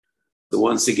So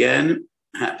once again,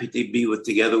 happy to be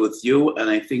together with you. And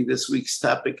I think this week's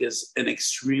topic is an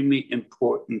extremely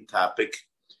important topic.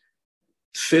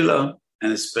 Tefila,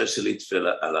 and especially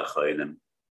Tefila ala Cholim.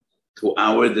 To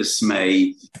our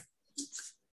dismay,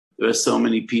 there are so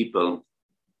many people,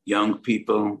 young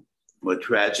people, who are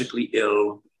tragically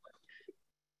ill,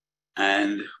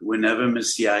 and we're never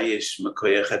misyayish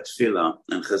makoyach tefillah.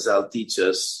 And Chazal teach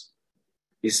us,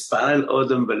 Yisparel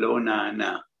odom velo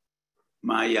na'ana,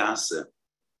 ma yaseh,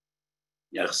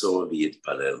 yachzor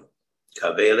v'yitparel,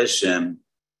 kaveh Hashem,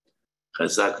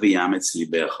 chazak v'yametz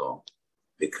libecho,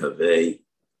 v'kaveh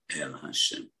el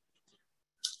Hashem.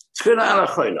 Tefillah ala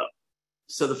cholah.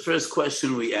 So the first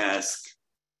question we ask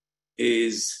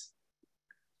is,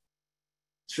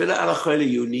 Tefillah ala cholah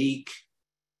unique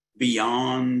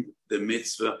beyond the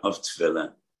mitzvah of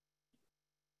tefillah?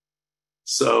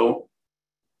 So,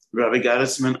 Rabbi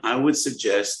Gottesman, I would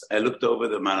suggest, I looked over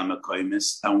the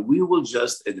Malamakoimis, and we will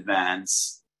just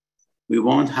advance. We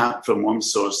won't hop from one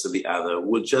source to the other.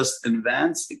 We'll just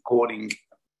advance according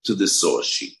to the source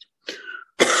sheet.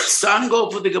 Starting go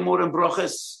for the Gemara and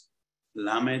Brochus,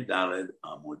 Lamed Daled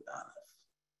Amud Aleph.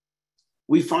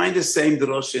 We find the same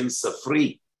drosh in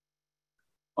Safri.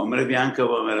 Omer Rav Yankov,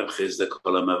 Omer Rav Chizda,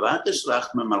 Kol HaMavakesh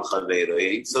Rachmem al Chaveiro,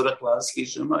 Ein Tzorech La'aski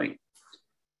Shemoi.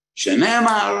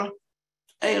 Shenemar,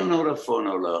 Ein Lo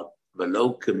Rafono Lo,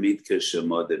 V'lo Kamid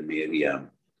K'Shemod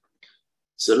Miriam.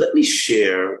 So let me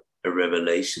share a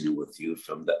revelation with you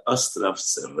from the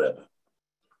Ostrovtzer Rebbe.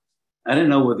 I don't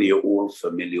know whether you're all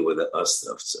familiar with the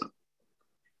Ostrovtzer.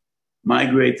 My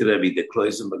great Rebbe, the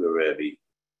Kloisenberger Rebbe,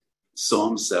 saw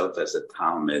himself as a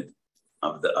Talmud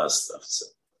of the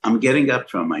Ostrovtzer. I'm getting up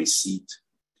from my seat.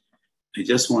 I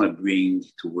just want to bring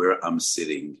to where I'm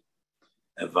sitting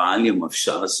a volume of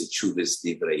Shalas Teshuvos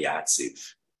Divrei Yatziv.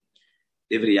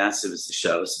 Divrei Yatziv is the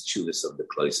Shalas Teshuvos of the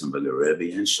Kloisenberger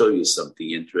Rebbe, and show you something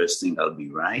interesting. I'll be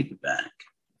right back.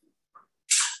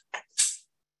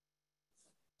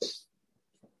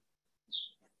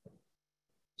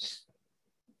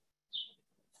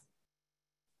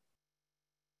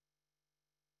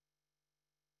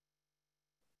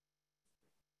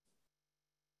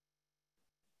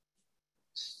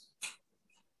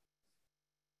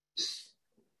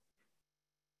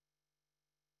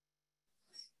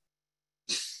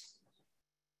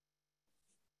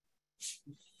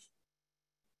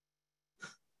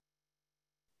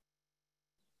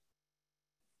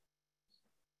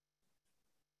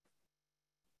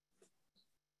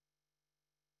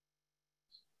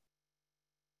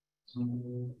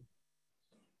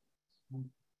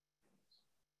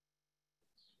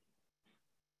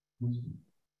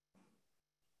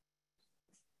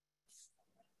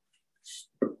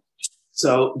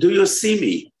 So, do you see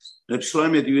me? Reb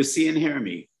Shlomo, do you see and hear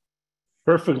me?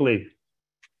 Perfectly.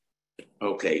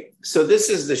 Okay, so this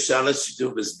is the Shalas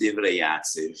Teshuvos Divrei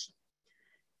Yatziv.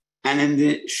 And in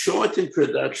the short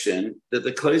introduction that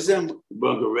the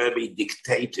Kloisenberger Rebbe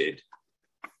dictated,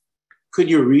 could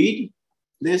you read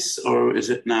this, or is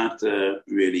it not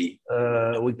really?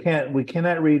 We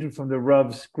cannot read it from the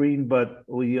Rav's screen, but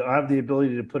we have the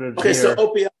ability to put it Okay, here. so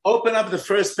open up the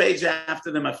first page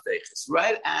after the Maftechis,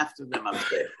 right after the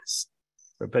Maftechis.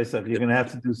 For Pesach, you're going to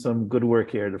have to do some good work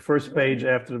here. The first page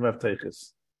after the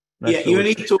Maftechis. Yeah, you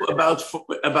need to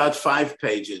about 5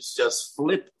 pages. Just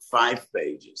flip 5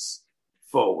 pages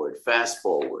forward, fast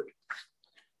forward.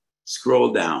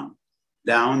 Scroll down.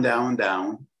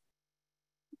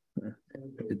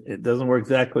 It doesn't work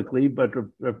that quickly, but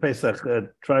Pesach,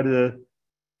 try to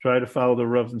follow the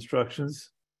Rav's instructions.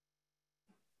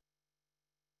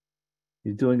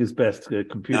 He's doing his best.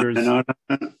 Computers. No.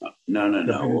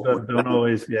 Don't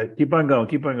always. Yeah, keep on going.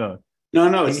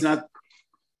 No, it's not.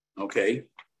 Okay.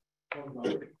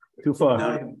 Too far.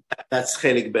 No, that's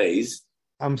Chelik Beis.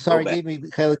 I'm sorry, give me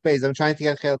Chelik Beis. I'm trying to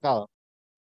get Chelik Aleph.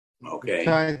 Okay. I'm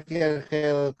trying to get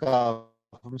Chelik Aleph.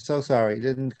 I'm so sorry. It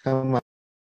didn't come up.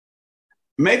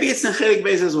 Maybe it's in Chelik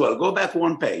Beis as well. Go back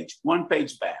 1 page. 1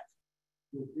 page back.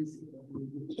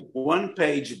 1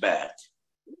 page back.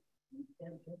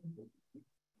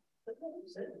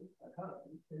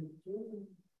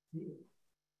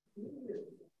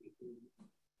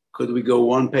 Could we go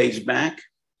 1 page back?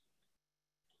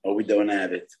 Or we don't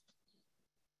have it?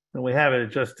 And we have it.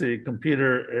 It's just the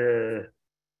computer.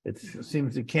 It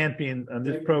seems it can't be on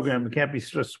this program. It can't be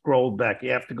just scrolled back.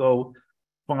 You have to go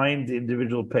find the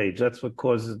individual page. That's what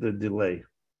causes the delay.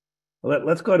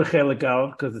 Let's go to Chelik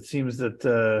Aleph because it seems that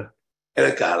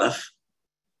Chelik Aleph.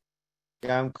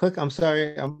 Yeah, I'm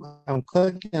sorry. I'm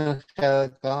clicking on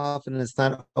Chelik Aleph and it's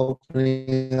not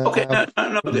opening. Okay,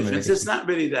 no difference. It's not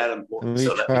really that important.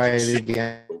 Let me try it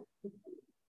again.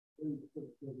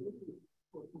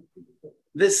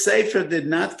 This Sefer did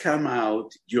not come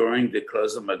out during the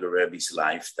Klozim Rebbe's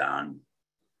lifetime,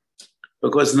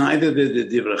 because neither did the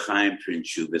Divrei Chaim print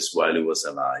Shuvas while he was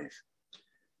alive.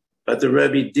 But the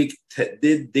Rebbe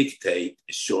did dictate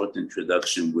a short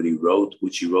introduction,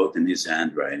 which he wrote in his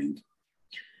handwriting.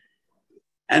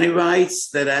 And he writes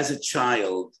that as a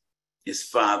child, his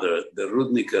father, the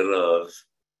Rudniker Rav,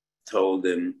 told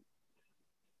him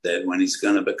that when he's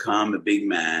going to become a big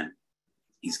man,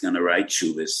 he's going to write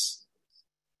Shuvas.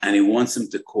 And he wants him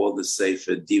to call the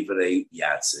Sefer Divrei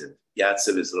Yatziv.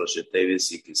 Yatziv is Rosh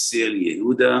Tevis Yekesir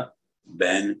Yehuda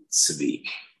ben Tzvi.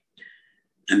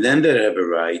 And then the Rebbe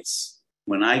writes,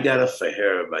 when I got a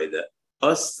feher by the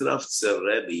Ostrovtzer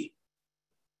Rebbe,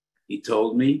 he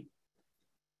told me,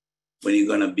 when you're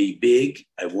going to be big,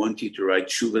 I want you to write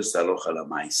Shuvas Halocha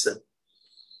Lamaisa.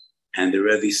 And the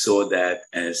Rebbe saw that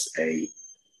as a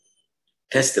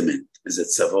testament, as a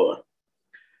tzavor.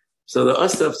 So the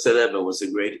Ostrovtzer Rebbe was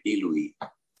a great Ilui,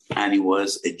 and he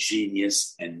was a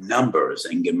genius in numbers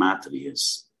and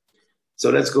gematrias. So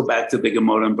let's go back to the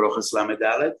Gemara and Brochas Lamed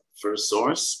Aleph, first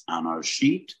source on our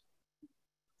sheet.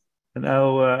 And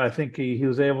now I think he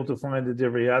was able to find the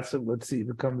Divrei Yatziv. Let's see if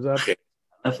it comes up.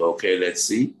 Okay, let's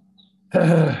see.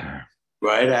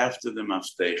 Right after the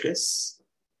Mafteches.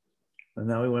 And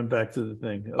now we went back to the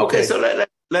thing. Okay, so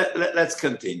let's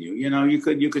continue. You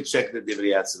could check the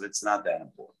Divrei Yatziv. It's not that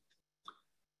important.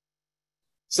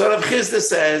 So Rav Chisda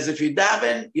says, if you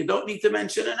daven, you don't need to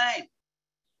mention a name,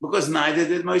 because neither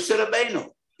did Moshe Rabbeinu.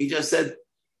 He just said,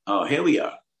 "Oh, here we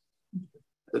are."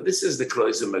 But this is the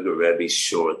Kloiser Rebbe's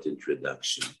short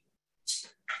introduction.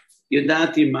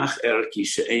 Yadati mach erki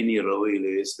she'eni roi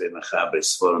leis be'mechaber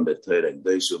sforim b'toyre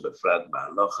gdoishu b'frat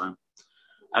ba'alocha.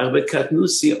 Ach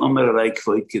bekatnusi omer rai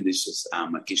kvoit kedishas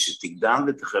ama kishetigdal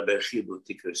v'techaber chibu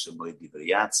tikra shemoy divrei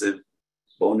Yatziv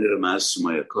b'oni ramaz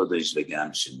shemoy HaKodesh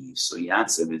v'gam shemi. So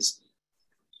Yatziv is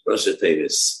Rosh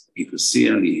Tevis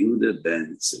Yekesir Yehuda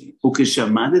ben Tzvi.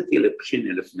 Ukeshamadeti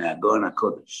lepchine lefnei Agon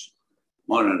HaKodesh.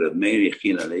 Moran Rav Meir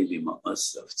Yechil Alevi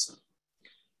Ma'os Ravtza.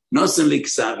 Nosen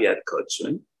liksav yad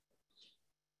kodshoin.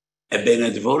 Ben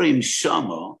advorim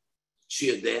shamo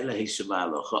שיודע להישבע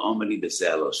הלוכה, אומר לי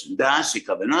בזה הלושן. דע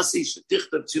שכוונוסי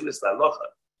שתכתוב תשובס להלוכה,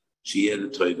 שיהיה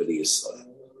לטוי ולישראל.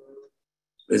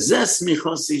 וזה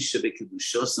סמיכוסי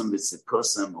שבקדושוסם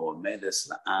וצדקוסם הוא עומדס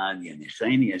לעד,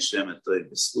 יניחני השם הטוי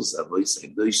בספוס אבויס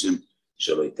הקדושים,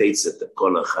 שלא יתצא את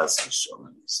הכל החס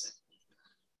ושולם מזה.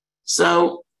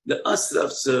 So, the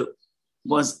Ostrovtzer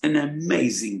was an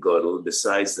amazing gadol,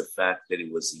 besides the fact that he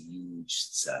was a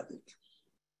huge tzaddik.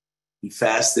 He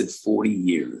fasted 40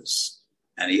 years,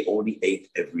 and he only ate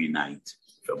every night.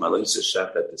 From Alois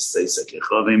Shachat to Seisa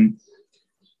Kechovim,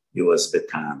 he was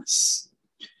betanis.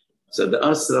 So the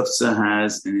Ostrovtzer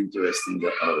has an interesting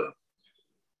order.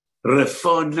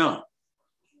 Refono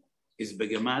is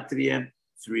begematria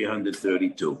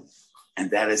 332, and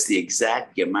that is the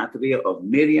exact gematria of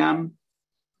Miriam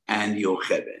and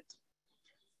Yocheved.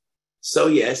 So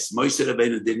yes, Moshe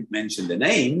Rabbeinu didn't mention the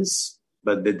names,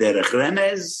 but the Derech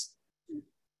Remez,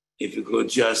 if you could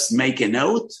just make a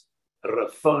note,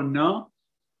 Rafono,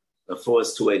 Rafo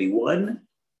is 281,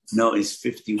 No is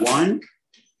 51,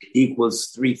 equals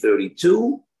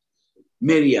 332.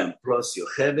 Miriam plus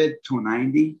Yocheved,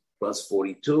 290, plus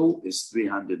 42 is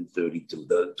 332.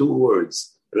 The two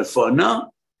words,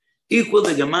 Rafono, equal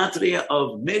the gematria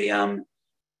of Miriam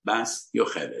Bas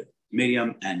Yocheved,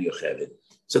 Miriam and Yocheved.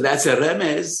 So that's a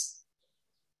remez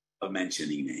of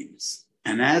mentioning names.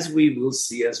 And as we will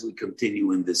see as we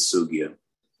continue in this sugya,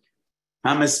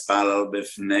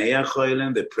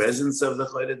 the presence of the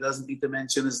cholim doesn't need to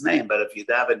mention his name, but if you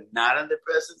daven not in the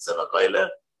presence of a cholim,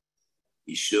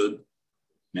 he should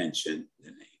mention the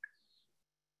name.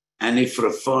 And if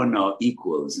Rafono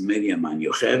equals Miriam and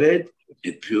Yocheved,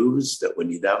 it proves that when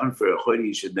you daven for a cholim,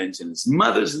 you should mention his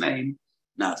mother's name,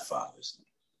 not father's name.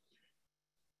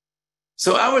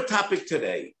 So our topic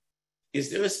today, is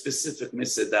there a specific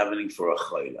mitzvah davening for a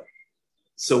cholim?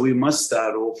 So we must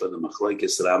start off with the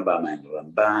Machlokes Rambam and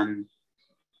Ramban.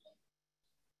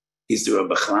 Is there a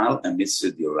Bechlal a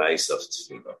mitzvah d'oraisa of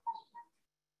Tefila?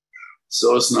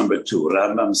 Source number 2,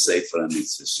 Rambam Sefer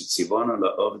HaMitzvah, שציוונו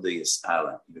לעובדי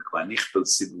יסעלה, וכבר נכתוב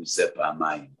ציווי זה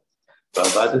פעמיים,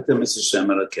 ועבדתם את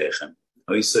השם אלוקיכם,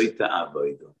 אויסוי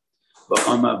תעבודו,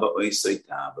 ואומר ואויסוי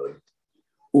תעבוד,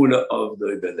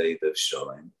 ולעובדוי בלבב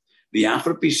שולם, ואף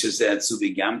על פי שזה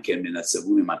עצובי גם כן מן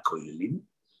הצבועים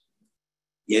הכוללים,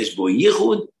 יש בו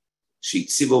ייחוד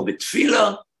שהציבו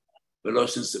בתפילה ולא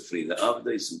של ספרי,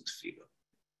 לעבדי זו תפילה.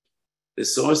 The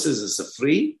source is a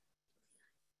safri,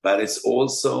 but it's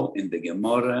also in the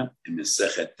Gemara, in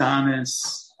Mesechet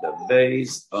Tanis, the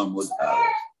base Amud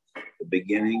Aleph, the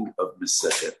beginning of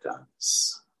Masechet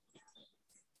Tanis.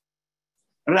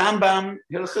 Rambam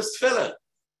Hilchos Tefila.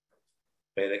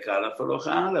 פרק א' הלוך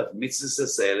א', מצווה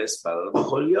עשה להתפלל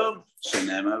בכל יום,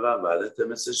 שנאמר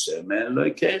ועבדתם את השם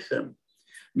אלוהיכם.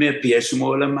 מפי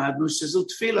שמואל למדנו שזו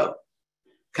תפילה.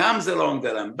 Comes along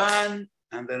the Ramban,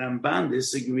 and the Ramban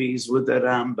disagrees with the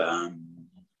Rambam.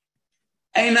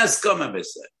 אין הסכמה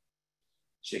בזה.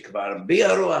 שכבר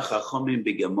ביארו החכמים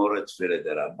בגמורת תפילה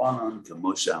דרבנן,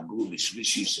 כמו שאמרו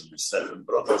בשלישי של מסכת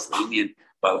ברכות לעניין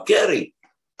בלקרי,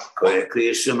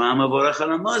 קריאה שמע מבורך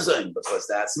על המזון, because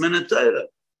that's min Torah.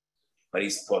 But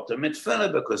he's potter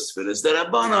mitfila because tefillah is the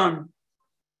Rabbanon.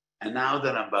 And now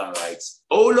the Ramban writes,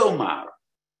 Olomar,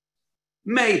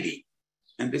 maybe,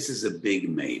 and this is a big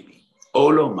maybe,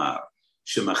 Olomar,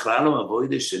 שמכרנו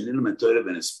avoide שנלמד תורה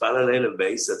ונספל עליהם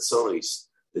ואיס הצוריס,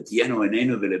 ותהיינו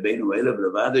עינינו ולבנו אלה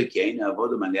ולבדו, כי אין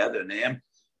עבודו על יד עיניהם,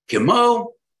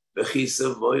 כמו וכי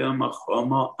סבוים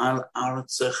החומו על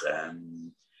ארצכם.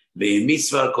 ועם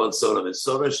מצווה כל צורה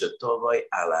וצורה שטובוי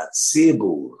על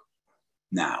הציבור.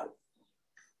 Now,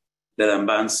 the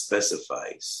Ramban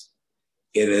specifies,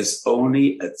 it is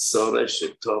only a tzora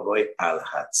shetovoi al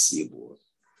hatzibur.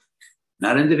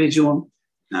 Not individual,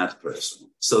 not personal.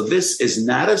 So this is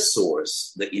not a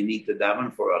source that you need to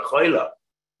daven for a choila.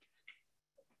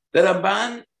 The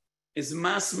Ramban is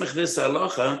masmech this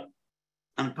halacha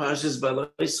on Parshas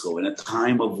Baloischo in a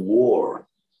time of war.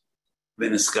 So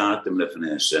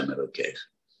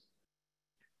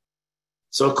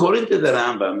according to the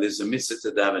Rambam, there's a mitzvah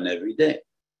to daven every day.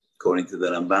 According to the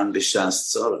Ramban,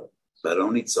 b'shas tzora, but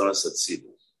only tzora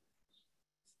satzibur.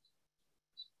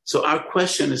 So our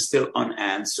question is still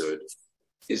unanswered.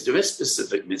 Is there a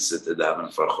specific mitzvah to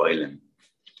daven for Cholim?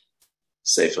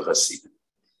 Sefer Hasidim.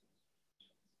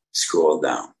 Scroll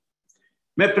down.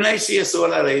 Mepnei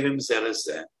she'yasor ha'revim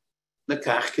zeh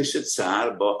לכך כשצער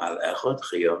בו על אחד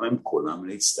חיובים כולם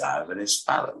להצטער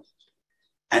ולהספלל.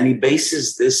 And he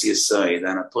bases this yesod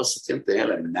on a positive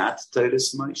Tehillim, not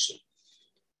Toras Moshe,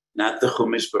 not the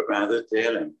Chumash, but rather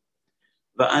Tehillim.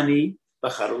 Va'ani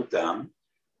b'charutam,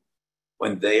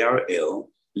 when they are ill,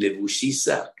 levushi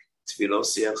sak,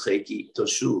 tfilosi al cheki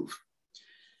toshuv.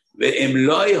 Ve'im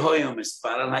lo yehoyom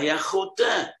espalal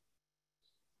hayachoteh.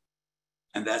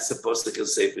 And that's the postic of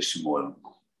Sefer Shmuel.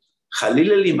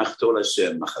 חלילה לי מחתול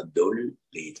השם, מחדול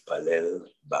להתפלל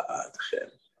בעדכם.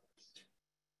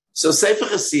 So Sefer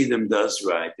Hasidim does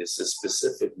write, it's a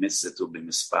specific mitzvah to be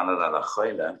mispalel al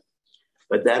hachoila,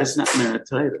 but that is not min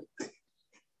Torah.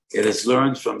 It is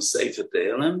learned from Sefer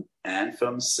Tehillim and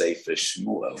from Sefer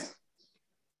Shmuel,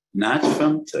 not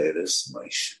from Toras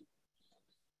Moshe.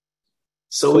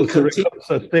 So we continue.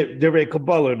 So Divrei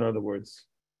Kabbalah, in other words.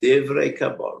 Divrei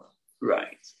Kabbalah,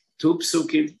 right. Two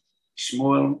psukim,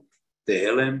 Shmuel,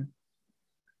 Tehillim.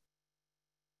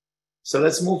 So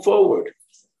let's move forward.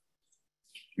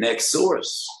 Next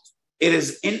source. It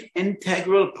is an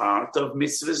integral part of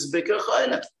mitzvahs Bikkur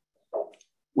Cholim,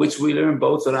 which we learn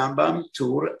both Rambam,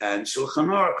 Tur, and Shulchan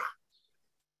Aruch.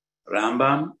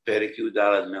 Rambam, Perek Yud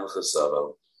Daled Milchas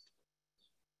Avel.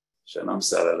 Shalom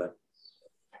Sarala.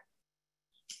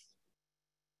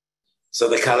 So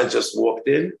the Kala just walked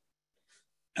in,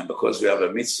 and because we have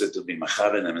a mitzvah to be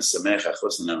machaven and mesamech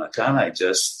achosn and akana, I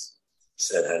just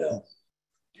said hello.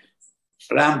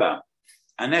 Rambam.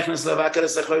 הנכנס לבקר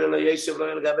הסחוי לא ישב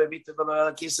לא לגבי מיטה ולא על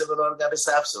הכיסא ולא לגבי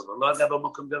ספסו ולא לגבי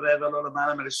מקום גבי ולא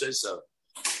למעלה מרשייסו.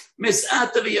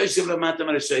 מסעתה וישב למטה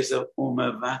מרשייסו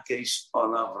ומבקש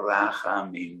עליו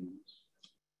רחמים.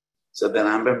 So the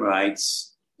Rambam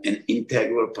writes, an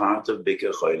integral part of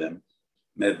Bikkur Cholim,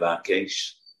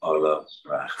 מבקש עליו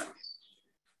רחמים.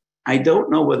 I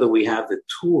don't know whether we have the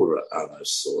Torah on our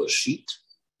source sheet,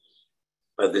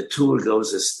 but the Torah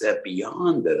goes a step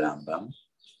beyond the Rambam.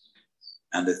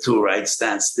 And the Torah writes,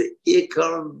 that's the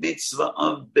Ikar mitzvah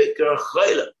of Bikkur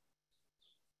Cholim.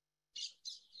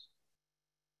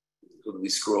 Could we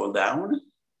scroll down?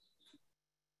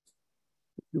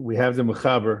 We have the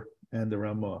Mechaber and the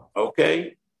Ramah.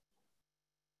 Okay.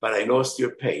 But I lost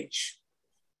your page.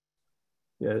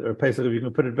 Yeah, or Pesach, if you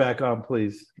can put it back on,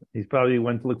 please. He probably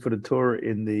went to look for the Torah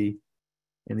in the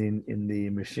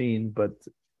machine, but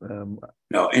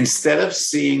no, instead of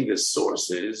seeing the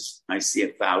sources, I see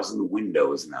 1,000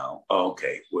 windows now.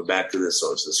 Okay, we're back to the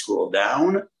sources. Scroll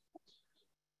down.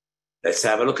 Let's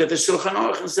have a look at the Shulchan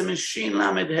Aruch and the machine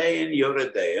Lamed Hey and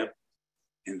Yoredeya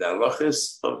in the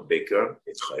halachas of Bikkur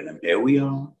Cholim. Here we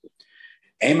are.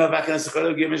 And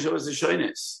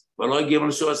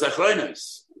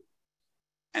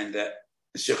the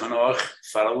Shulchan Aruch,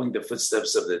 following the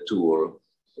footsteps of the Torah,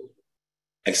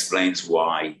 explains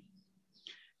why.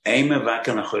 In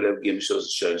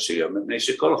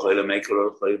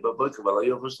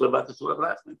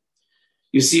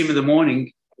You see him in the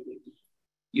morning.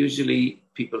 Usually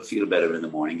people feel better in the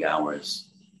morning hours.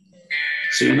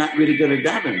 So you're not really going to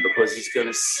daven because he's going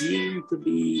to seem to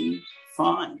be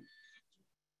fine.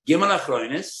 Gimel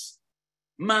achronis,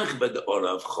 machbad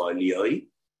olav chaliyoi,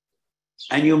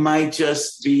 and you might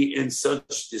just be in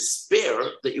such despair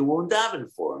that you won't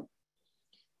daven for him.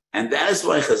 And that is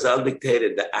why Chazal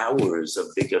dictated the hours of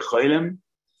Bikur Cholim,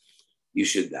 you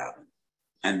should daven.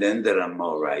 And then the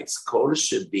Ramah writes, Kol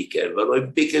shebiker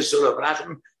v'loi biker shulav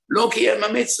rachem lo kiyem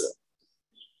mitzvah.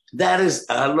 That is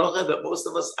a halacha that most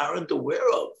of us aren't aware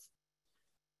of.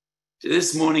 So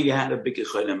this morning I had a Bikur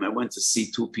Cholim. I went to see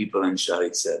two people in Shari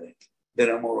Tzedek.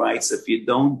 The Ramah writes, if you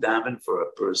don't daven for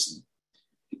a person,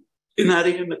 you're not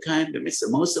even mekayim the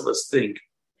mitzvah. Most of us think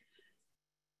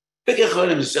Bikur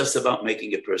Cholim is just about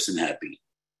making a person happy,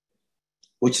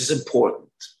 which is important.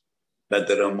 But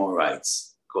the Ramah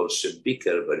writes, Kol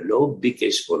shebiker v'lo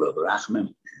bikesh v'lo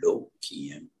rachem lo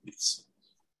kiyem mitzvah.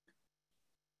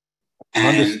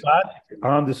 On the spot?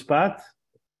 On the spot?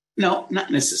 No, not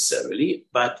necessarily,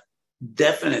 but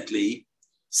definitely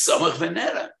samach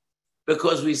v'nera.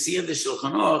 Because we see in the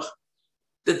Shulchan Aruch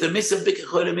that the mitzvah of Bikur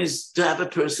Cholim is to have a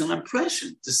personal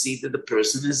impression, to see that the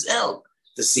person is ill,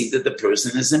 to see that the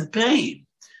person is in pain.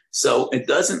 So it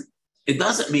doesn't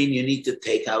mean you need to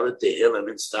take out a tehillim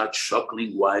and start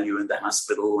chuckling while you're in the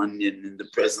hospital and in the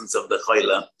presence of the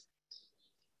chayla.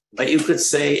 But you could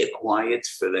say a quiet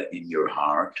tefillah in your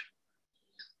heart,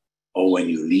 or when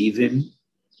you leave him,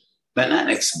 but not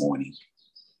next morning.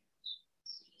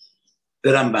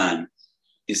 The Ramban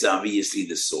is obviously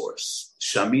the source.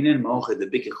 Shaminen moche the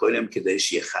Bikur Cholim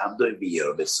kadesh yechabdo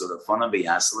v'yer b'surafona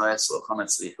v'yasla etzlochan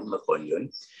atzlichim l'chol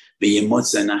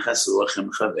v'yemotz nachas ruachem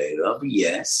chaveirav.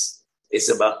 Yes, it's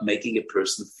about making a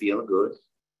person feel good,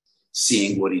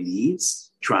 seeing what he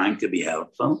needs, trying to be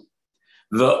helpful.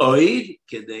 V'oid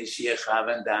kadesh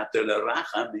yechaven dato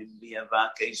l'rachamim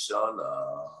v'yavakei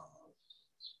shalom.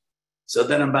 So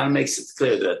then Ramban makes it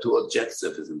clear there are two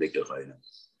objectives in Bikur Cholim.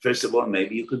 First of all,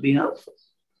 maybe you could be helpful.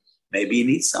 Maybe you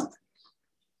need something.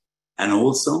 And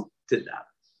also to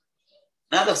daven.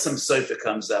 Now that some Sofer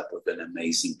comes up with an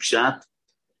amazing pshat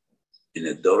in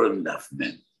a Doron Daf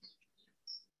Mem.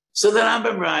 So the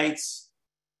Rambam writes,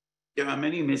 there are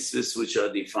many mitzvahs which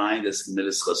are defined as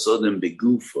Milas Chasodim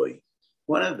Begufoi.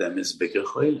 One of them is Bikur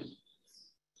Cholim.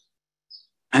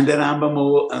 And the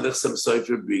Rambam, and some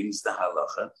Sofer brings the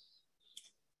halacha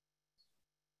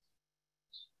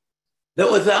that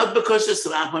without B'koshes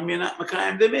Rachmam, you're not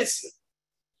Makayim the mitzvah.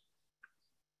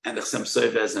 And the Chassam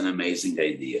Sofer has an amazing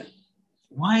idea.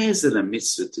 Why is it a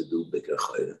mitzvah to do Bikur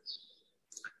Cholim?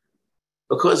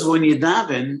 Because when you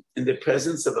daven in the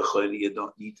presence of a cholim, you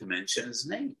don't need to mention his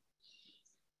name.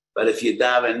 But if you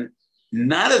daven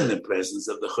not in the presence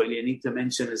of the cholim, you need to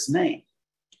mention his name.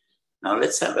 Now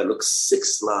let's have a look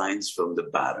 6 lines from the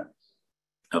bottom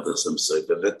of the Chassam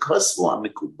Sofer. Because one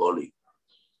mikuboli.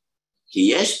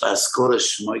 Ki yesh ba'askora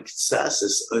shmoi ktsas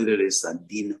es oireres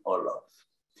adin olav.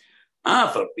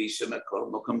 Afar pi shemekol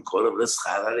mokom kolov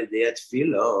l'schar al-yedei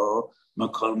atfilo,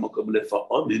 mekol mokom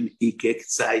lefa'omim ike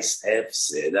ktsais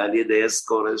hefsed al-yedei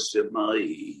askora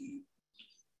shmoi.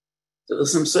 So the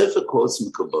Chassam Sofer quotes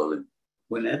Mekubalim.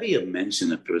 Whenever you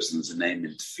mention a person's name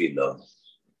in tefillah,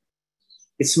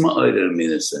 it's ma'orer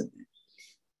midas adin.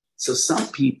 So some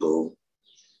people,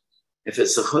 if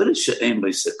it's a chodesh she'ein bo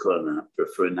sakona,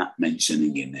 prefer not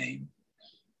mentioning your name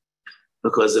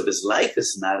because if his life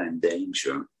is not in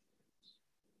danger,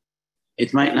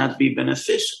 it might not be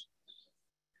beneficial.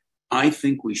 I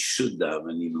think we should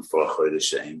daven even for a chodesh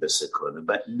she'ein bo sakona,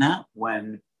 but not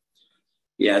when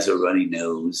he has a runny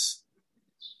nose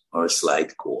or a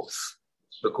slight cough,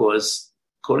 because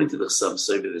according to the Chassam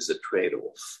Sofer, there's a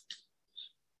trade-off.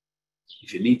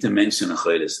 If you need to mention a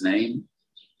chodesh name,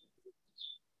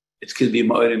 it could be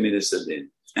Ma'orer Midas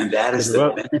Adin. And that is the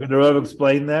benefit. Could the Rav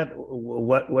explain that?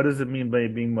 What does it mean by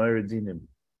being Ma'orer Dinim?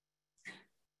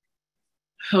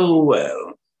 Oh,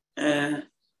 well.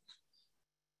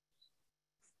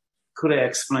 Could I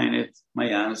explain it?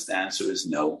 My honest answer is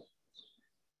no.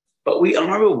 But we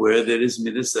are aware there is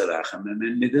Midas Aracham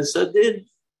and Midas Adin.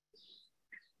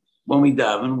 When we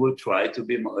daven, we'll try to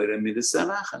be Ma'orer Midas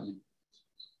Aracham.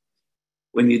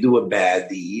 When you do a bad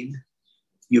deed,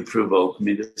 you provoke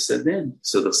Midas Adin.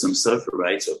 So the Chassam Sofer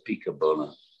writes of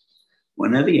Pikabola,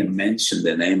 whenever you mention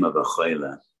the name of a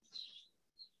chayla,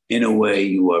 in a way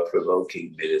you are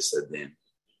provoking Midas Adin.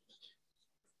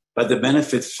 But the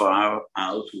benefit far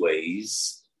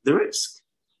outweighs the risk.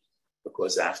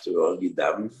 Because after all, you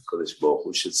daven, Kodesh Baruch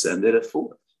Hu should send it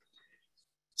forth.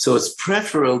 So it's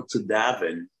preferable to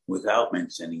daven without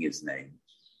mentioning his name.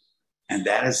 And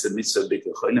that is the mitzvah of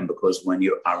Bikkur Cholim, because when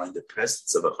you are in the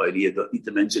presence of a Cholim, you don't need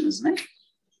to mention his name.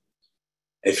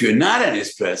 If you're not in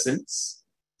his presence,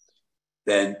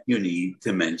 then you need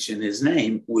to mention his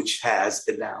name, which has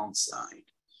a downside.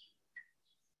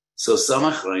 So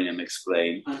some Achronim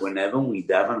explain, whenever we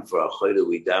daven for a Cholim,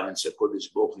 we daven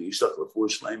Shekodesh Baruch Hu Yishlach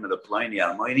Lefuah Shleima Leploini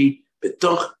Almoini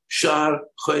B'toch Shar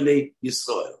Cholei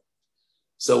Yisrael.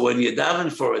 So when you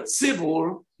daven for a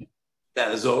tzibur,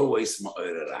 that is always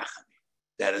Ma'or Rachamim.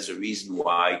 That is a reason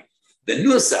why the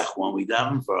nusach, when we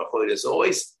daven for a choil, is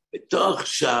always b'toch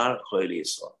shar choil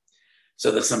Yisrael.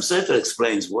 So the Samsefta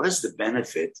explains what is the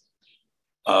benefit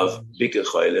of Bikkur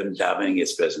Cholim davening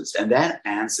his presence, and that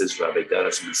answers Rabbi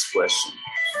Gottesman's question: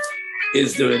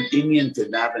 is there an inyan to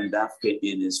daven dafke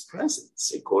in his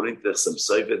presence? According to the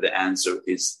Samsefta, the answer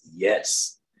is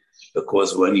yes,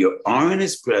 because when you are in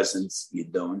his presence, you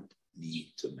don't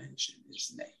need to mention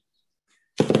his name.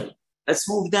 Let's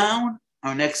move down.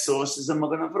 Our next source is a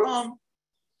Magen Avraham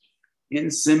in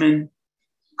Siman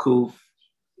Kuf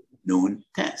Nun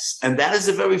Tes. And that is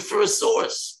the very first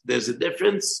source. There's a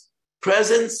difference,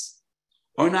 presence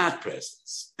or not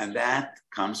presence. And that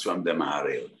comes from the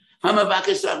Maharil. And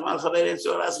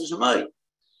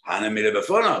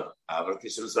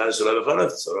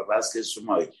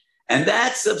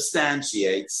that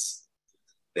substantiates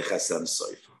the Chasam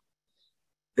Sofer.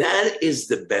 That is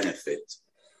the benefit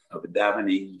of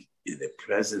davening in the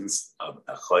presence of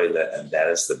a choila, and that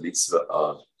is the mitzvah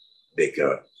of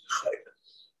Bikkur Cholim.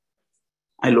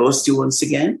 I lost you once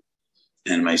again,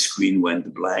 and my screen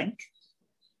went blank.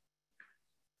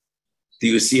 Do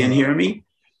you see and hear me?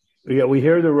 Yeah, we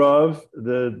hear the Rav,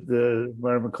 the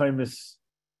Mar Mekaymis.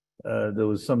 There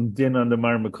was some din on the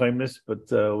Mar Mekaymis, but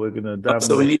we're going to daven.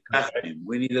 So we need Rachamim.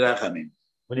 We need Rachamim.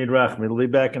 We need Rachamim. It'll be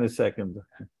back in a second,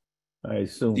 I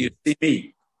assume. Do you see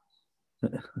me?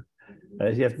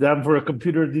 You have to daven for a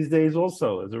computer these days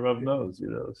also, as the Rav knows,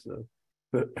 so.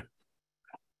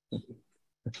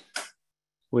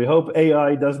 We hope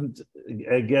AI doesn't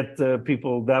get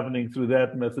people davening through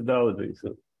that methodology.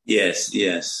 So. Yes,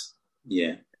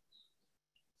 yeah.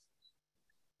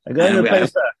 I got to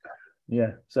Pesach.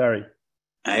 Yeah, sorry.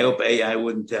 I hope AI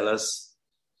wouldn't tell us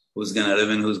who's going to live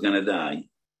and who's going to die.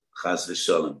 Chas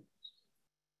v'sholem.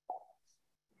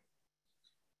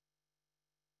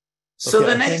 So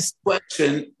the next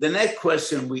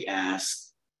question we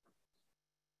ask,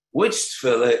 which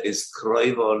tefillah is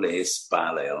kroivo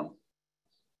lehispalel?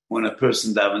 When a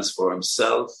person davens for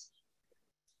himself,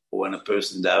 or when a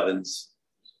person davens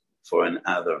for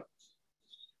another.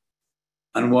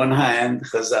 On one hand,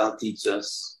 Chazal teach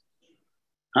us,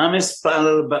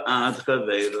 Hamispalel ba'ad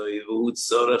chaveroi v'hu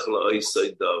tzorech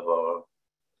lo'oisoi davar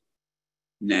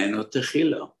neno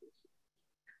techila.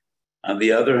 On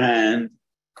the other hand,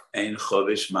 ein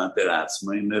chovish mater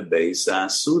atzmoi mebeis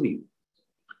ha'asurim.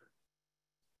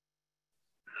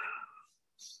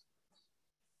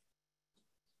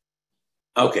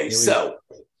 Okay, so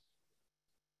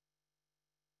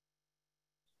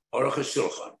Aruch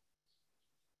HaShulchan.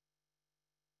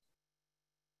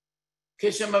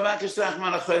 כשמבקש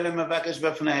רחמן החולה מבקש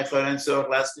בפני החולה צורך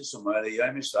להזכיר אומר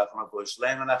היום ישלח מבוא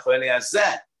שלם החולה הזה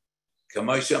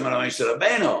כמו שאמר משה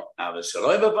רבנו אבל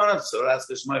שלא בפניו צורך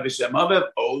להזכיר שמו ושם אביו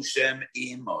או שם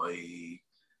אמוי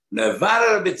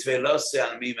לברר בתפילוסי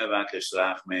על מי מבקש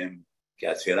רחמן כי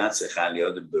התפילה צריכה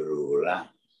להיות ברורה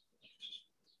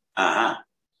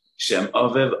שם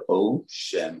אביו או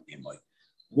שם אמוי.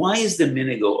 Why is the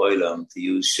minhag olam to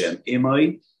use Shem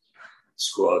Imoi?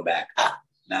 Scroll back up,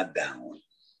 not down,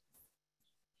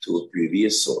 to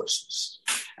previous sources.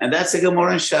 And that's the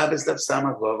Gemara in Shabbos Daf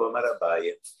Samach Vav Amar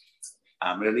Abaye.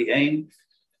 Amr li ein,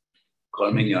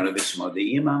 kol minyona b'shmo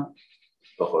de'ima,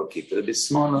 v'chol kipra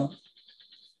b'smola,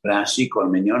 Rashi kol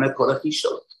minyona kol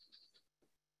achishot.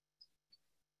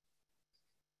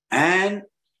 And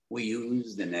we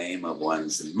use the name of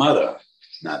one's mother,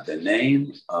 not the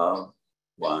name of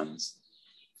one's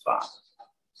father.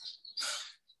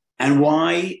 And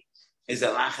why is a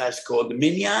lachash called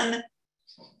minyan?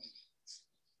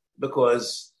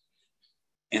 Because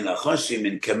in lachoshim,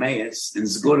 in kameis, in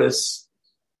zgulis,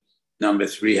 number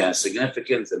 3 has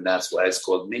significance, and that's why it's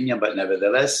called minyan. But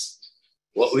nevertheless,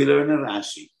 what we learn in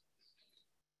Rashi,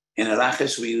 in a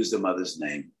lachash we use the mother's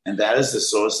name, and that is the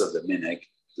source of the minhag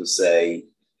to say,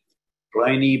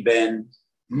 Pliny ben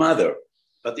mother.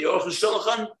 But the Aruch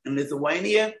HaShulchan in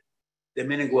Lithuania, the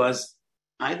minhag was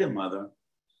either mother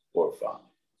or father.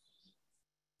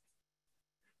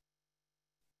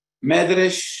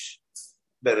 Medrash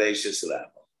Bereishis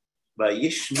Rabo.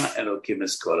 וישמע אלוקים את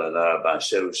כל עליו,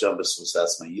 באשר הוא שם בסוס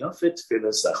עצמו, יופי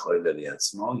תפילת החולל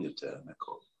לעצמו יותר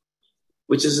מכל.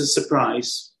 Which is a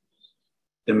surprise,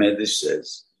 the Medrash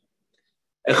says.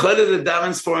 A cholim that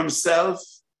davens for himself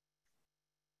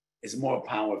is more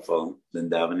powerful than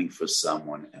davening for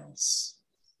someone else.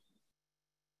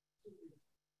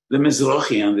 The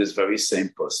Mizrahi on this very same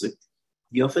pasuk,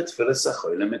 Yofet tfilas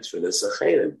hacholim et tfilas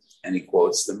hacherim, and he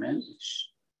quotes the Medrash.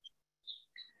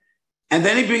 And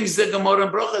then he brings the Gemara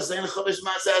and Brocha saying, Chovesh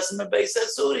Matzah Asim Beis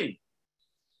Asurim.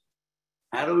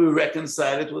 How do we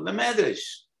reconcile it with the Medrash?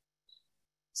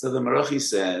 So the Marachi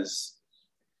says,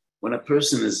 when a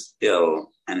person is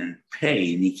ill and in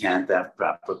pain, he can't have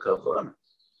proper kavanah.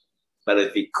 But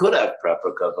if he could have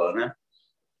proper kavanah,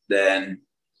 then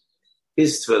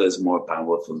his tefillah is more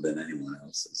powerful than anyone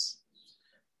else's.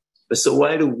 But so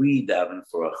why do we daven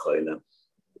for a cholim?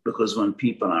 Because when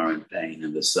people are in pain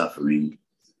and they're suffering,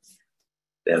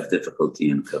 they have difficulty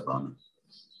in kavanah.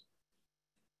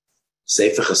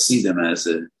 Sefer Hasidim has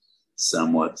a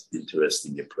somewhat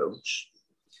interesting approach.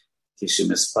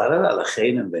 כשמספלל על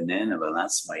אחינו ונהנה ועל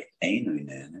עצמי אינו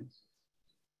נהנה,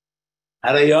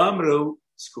 הרי אמרו,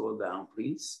 scroll down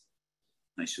please,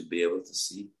 I should be able to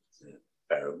see the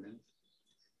paragraph.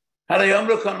 הרי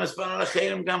אמרו כל מספלל על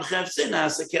אחינו גם חפצי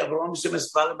נעשה, כי אברהם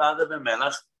שמספלל בעדה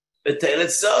במלח בטל את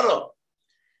צורו.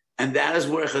 And that is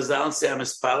where Chazal say,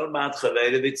 המספלל בעד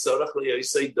חברי וצורך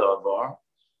ליוסי דבר,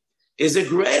 is a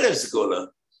greater sgula.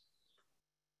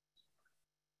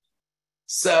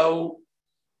 So,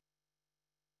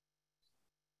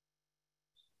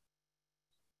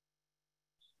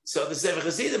 the Sefer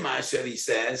Hasidim Asher, he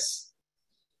says,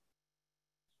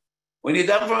 when you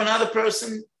daven for another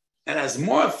person, it has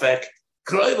more effect,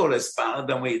 kloivel espana,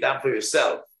 than when you daven for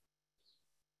yourself.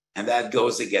 And that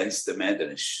goes against the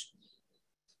Medrash.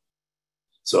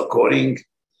 So according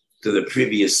to the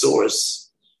previous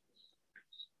source,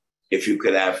 if you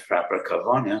could have proper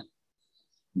kavanah,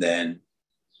 then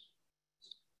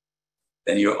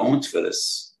your own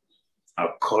tefillas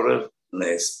are korev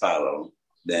le'espalo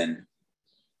than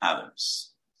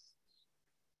others.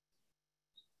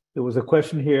 There was a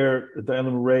question here that the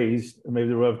Elam raised, and maybe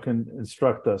the Rav can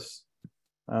instruct us.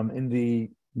 In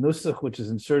the nusach, which is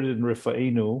inserted in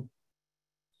Rifa'inu,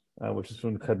 which is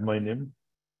from Kadmainim,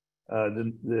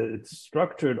 it's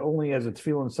structured only as a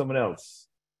tefillah on someone else.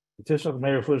 The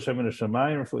Meir Refuah Shem in the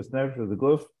Shamayim, Refuah Nefesh, the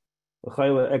Gluf,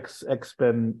 L'chayla X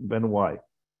Ben Y.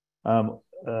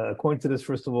 According to this,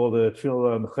 first of all, the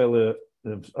tefillah on the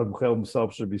Chayla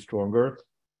himself should be stronger.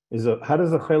 How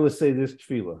does the Chayla say this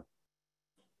tefillah?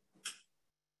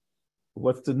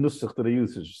 What's the nusach that he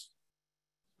uses?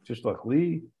 Tishlach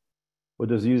li? Or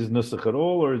does he use nusach at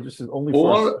all, or just only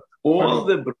for all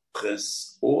the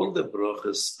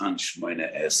brachas on Shmoyne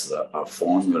Esra are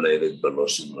formulated by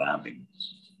Loshen Rabim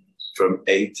from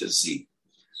A to Z.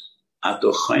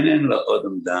 Atochinen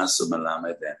la'odem dasu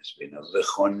melamed eneshbina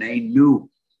v'chonenu,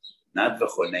 not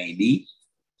v'choneini,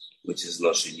 which is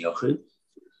Loshen Yochid.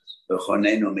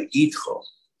 V'chonenu me'itcho,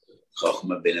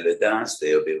 chochma bina v'das,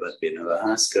 de'obivat bina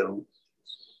v'haskaru.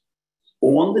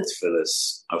 All the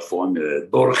tefillas are formulated.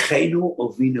 Borcheinu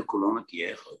ovinu kulona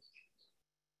kiechot.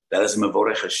 That is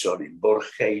mevorech hashonim.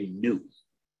 Borcheinu,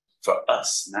 for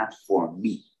us, not for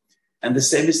me. And the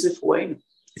same is Rifa'inu.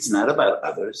 It's not about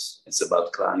others. It's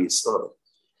about Klal Yisrael.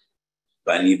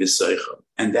 Bani v'soichel.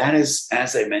 And that is,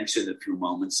 as I mentioned a few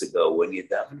moments ago, when you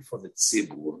daven for the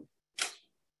tzibur,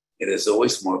 it is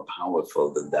always more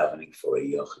powerful than davening for a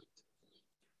yochid.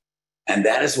 And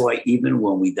that is why even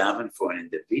when we daven for an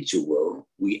individual,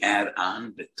 we add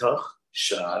on betoch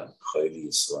shar chayil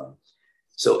Yisrael.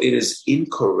 So it is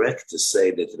incorrect to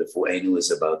say that the Rifa'inu is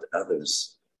about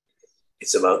others.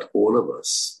 It's about all of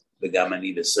us.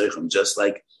 V'gamani v'soichem, just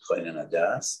like Choinen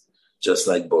Adas, just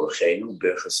like Borcheinu,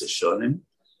 Berchas Hashonim,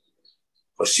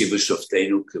 Hoshivu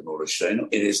Shoftenu K'morosheinu.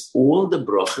 It is all the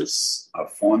brachas are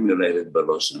formulated by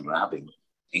Loshen Rabim,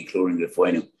 including the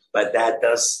Rifa'inu, but that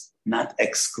does not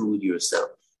exclude yourself.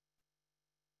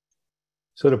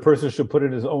 So the person should put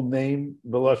in his own name,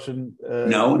 the Loshen.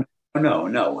 No.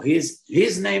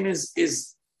 His name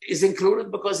is included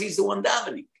because he's the one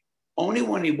davening. Only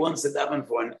when he wants to daven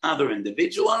for another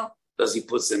individual does he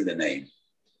put in the name.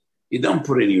 You don't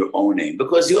put in your own name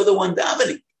because you're the one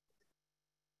davening.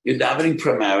 You're davening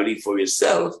primarily for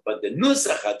yourself, but the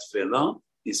nusach hatfilah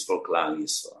is for Klal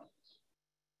Yisrael.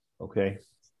 Okay.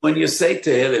 When you say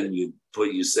Tehillim,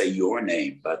 you say your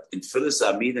name, but in Tfilas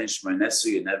Amida and Shemona Esra,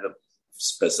 you never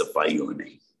specify your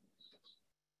name.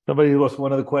 Somebody lost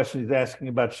one of the questions he's asking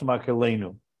about Shema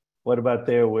Kelenu. What about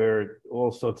there where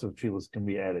all sorts of tefillas can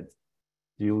be added?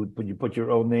 Would you put your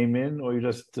own name in, or you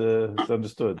just it's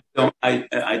understood?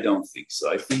 I don't think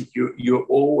so. I think you're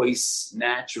always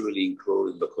naturally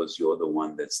included because you're the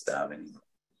one that's davening.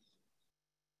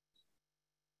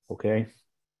 Okay.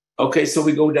 Okay, so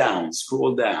we go down,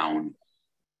 scroll down.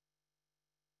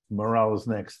 Morale is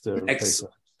next.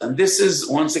 Excellent. And this is,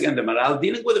 once again, the Maral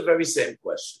dealing with the very same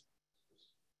question.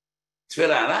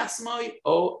 Tefila al atzmoi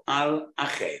o al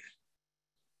acher.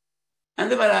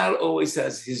 And the Maral always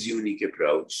has his unique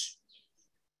approach.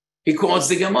 He quotes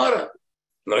the Gemara.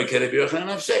 Lo yikere b'yochanan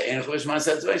nafshei, ein chosh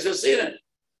ma'aseh tzvei shosiren.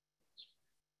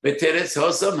 V'teretz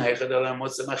hosam heichad olam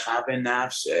motzeh mechaven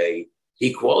nafshei.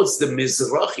 He quotes the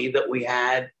Mizrahi that we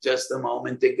had just a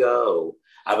moment ago.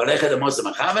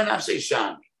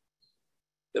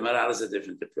 The Maral is a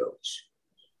different approach.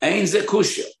 Ein ze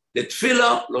kusha. The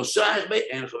Tefila lo shaykh bei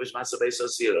ein chovish masa bei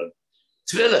sosiron.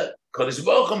 Tefila kodesh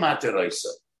baruch hu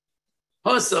materoisa.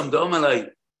 Hosam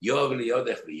domalai yov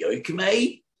liyodech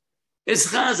v'yoykmei is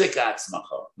chazek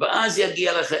atzmacha v'az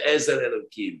yagia lecha ezer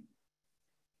elokim.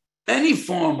 Any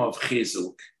form of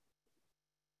chizuk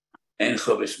ein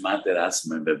chovish mater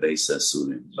atzmei bebeis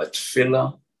asurim, but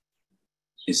Tefila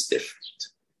is different.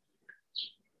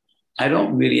 I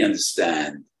don't really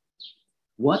understand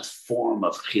what form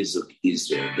of chizuk is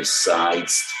there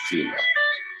besides tefillah.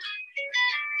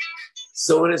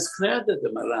 So it is clear that the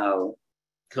Maral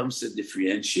comes to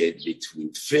differentiate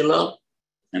between tefillah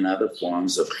and other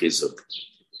forms of chizuk.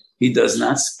 He does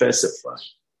not specify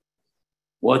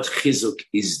what chizuk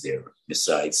is there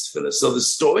besides tefillah. So the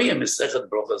story in Masechet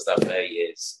Brochos Daf Hey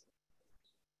is,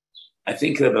 I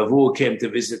think Rabbi Avu came to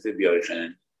visit Rabbi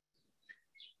Yochanan,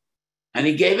 and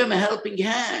he gave him a helping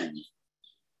hand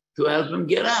to help him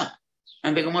get up.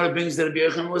 And the Gemara brings that Rabbi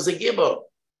Yochanan was a gibor.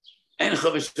 And the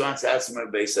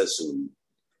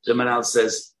Maral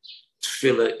says,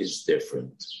 tefillah is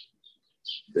different.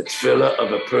 The tefillah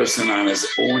of a person on his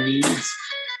own needs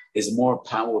is more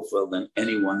powerful than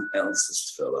anyone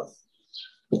else's tefillah.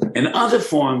 In other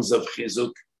forms of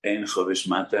chizuk, ein chovish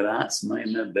materatz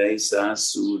ma'ime beis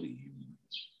asurim.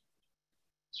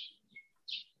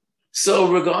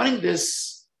 So regarding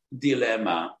this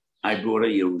dilemma, I brought a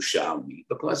Yerushalmi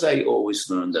because I always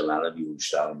learned a lot of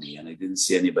Yerushalmi, and I didn't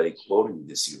see anybody quoting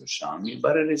this Yerushalmi,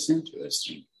 but it is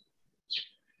interesting.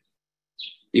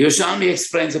 Yerushalmi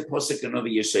explains a posuk in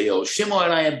Yeshayahu. Shimo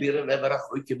elai abira lever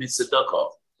achoykim mitzedakah.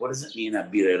 What does it mean,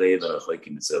 abira lever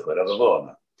achoykim mitzedakah?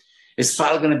 Ravavona. It's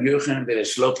falgan Rabbi Yochanan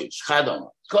v'Shlokish. Chadom.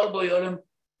 Kol bo yorim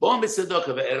bo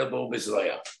mitzedakah ve'era bo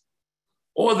mizraya.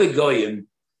 All the goyim,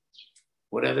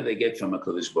 whatever they get from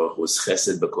HaKadosh Baruch Hu is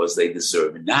chesed because they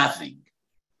deserve nothing.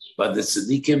 But the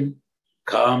tzaddikim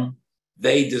come,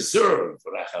 they deserve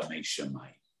rachamei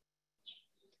shamayim.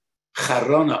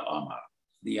 Charona Omar,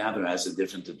 the other has a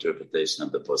different interpretation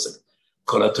of the pasuk.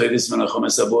 Kol hatovis v'nachom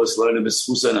esabos lo ele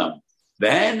b'schusanam.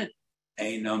 Then,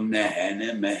 einom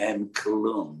nehenem mehem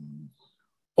klum.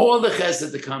 All the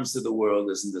chesed that comes to the world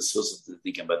is in the schus of the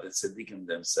tzaddikim, but the tzaddikim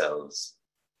themselves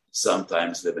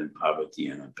sometimes live in poverty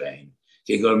and in pain.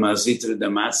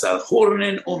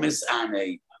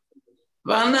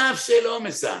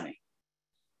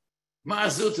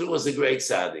 Mazitra was a great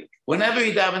tzaddik. Whenever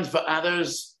he davened for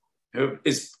others,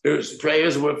 his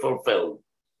prayers were fulfilled.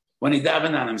 When he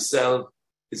davened on himself,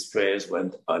 his prayers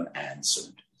went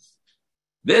unanswered.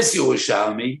 This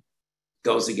Yerushalmi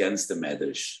goes against the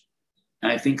Medrash.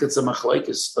 And I think it's a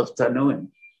machlokes of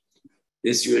Tanuim.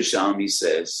 This Yerushalmi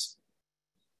says,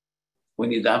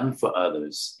 when you daven for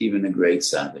others, even a great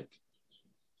tzaddik,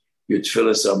 your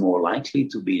tefillahs are more likely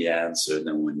to be answered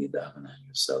than when you daven on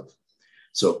yourself.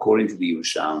 So according to the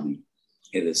Yerushalmi,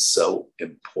 it is so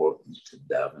important to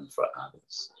daven for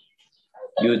others.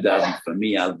 You daven for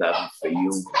me, I'll daven for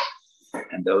you.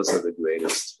 And those are the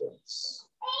greatest tefillahs.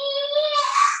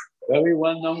 Very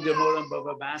well-known Gemara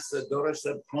Bava Basra, Dorosh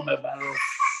Reb Chuma Baruch,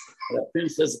 Reb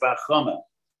Pinchas Bar Choma.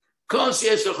 And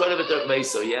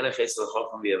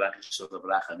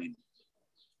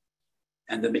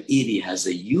the Meiri has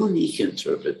a unique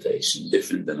interpretation,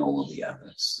 different than all of the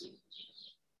others.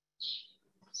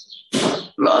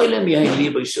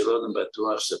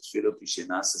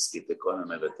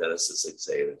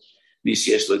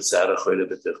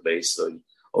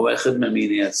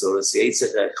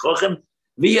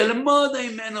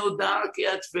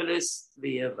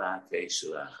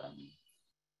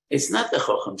 It's not the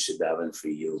Chocham should daven for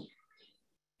you.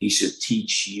 He should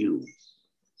teach you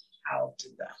how to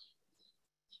daven.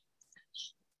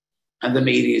 And the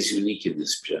Meiri is unique in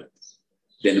this pshat.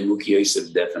 Then Muki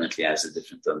Yosef definitely has a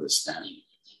different understanding.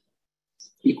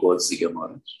 He quotes the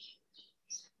Gemara.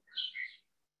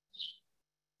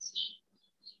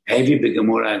 Heavy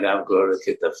begemura agav glora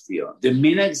ketaftio. The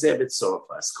minag zebet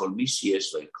sorfas kol mishi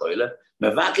yesh lo koila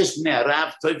mevakesh bnei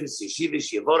harav toifes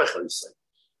yeshivish yevorech oisai.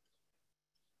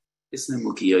 This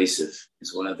Nemuki Yosef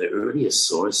is one of the earliest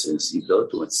sources. You go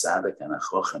to a tzaddik and a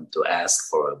chochem to ask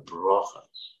for a brocha,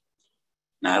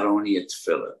 not only a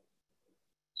tefillah.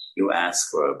 You ask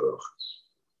for a brocha.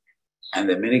 And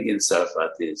the minig in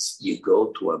Sarfat is you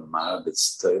go to a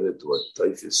marbetz Torah, to a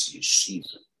toifes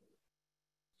yeshiva,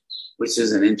 which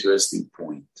is an interesting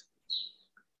point.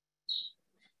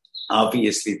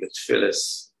 Obviously, the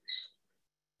tefillahs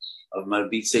of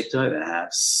Marbitze Torah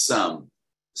have some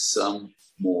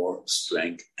more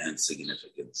strength and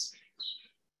significance.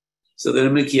 So the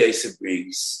Nemuki Yosef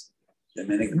brings the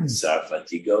minig in Sarfat.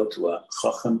 You go to a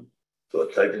chochem, to a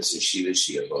toifes yeshiva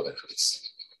shiyavorech.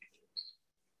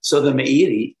 So the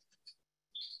Meiri,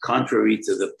 contrary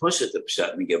to the Pushat of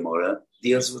Pshat and Gemara,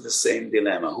 deals with the same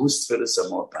dilemma. Whose tefillahs are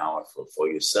more powerful, for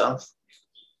yourself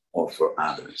or for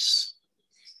others?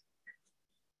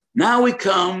 Now we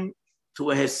come to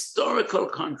a historical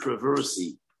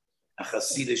controversy, a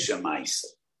Hasidic Shemaisa.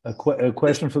 A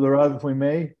question for the Rav, if we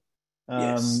may.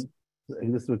 Yes.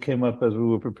 This came up as we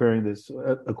were preparing this.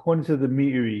 According to the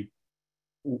Meiri,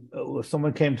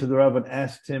 someone came to the Rav and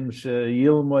asked him,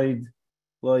 "Yilmoid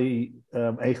loy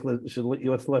what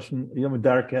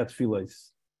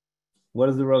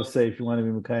does the Rav say if you want to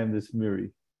be Mekayim this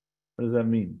Meiri? What does that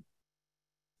mean?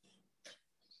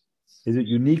 Is it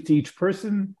unique to each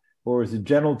person, or is it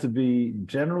general to be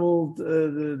general?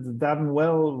 The daven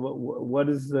well. What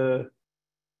is the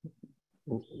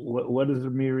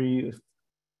Meiri?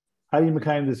 How do you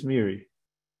Mekayim this Meiri?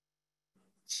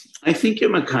 I think you're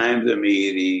Mekayim the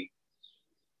Meiri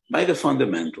by the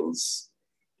fundamentals.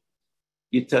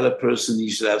 You tell a person he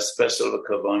should have special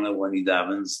kavanah when he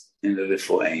davens in the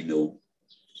Refueinu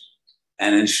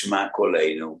and in Shema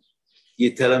Koleinu. You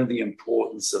tell him the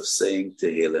importance of saying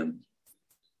Tehillim,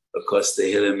 because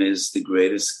Tehillim is the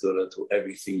greatest good to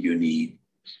everything you need.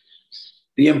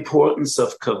 The importance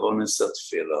of kavanah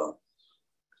Tefila,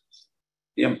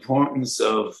 the importance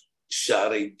of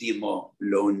Shari Dimo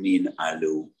Lonin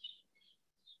Alu.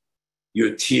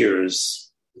 Your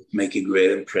tears make a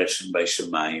great impression by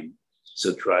Shemayim.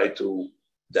 So try to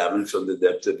daven from the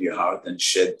depth of your heart and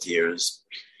shed tears.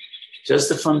 Just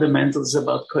the fundamentals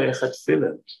about koyach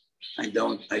tefillah. I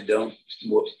don't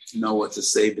know what to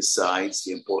say besides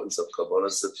the importance of kabbalah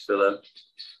tefillah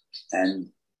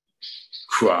and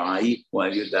cry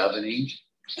while you're davening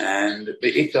and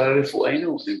be'ikar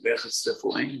refueinu and bechas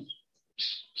refueinu.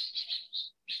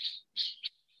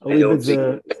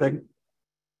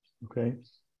 Okay,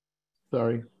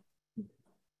 sorry.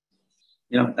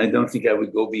 I don't think I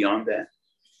would go beyond that.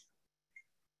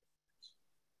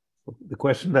 The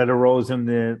question that arose in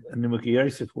the Nemuki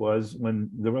Yosef was when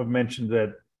the Rav mentioned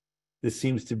that this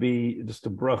seems to be just a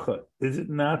bracha. Is it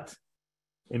not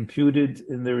imputed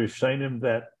in the Rishonim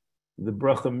that the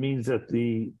bracha means that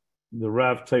the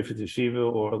Rav Teifet Yeshiva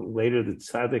or later the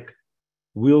Tzaddik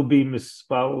will be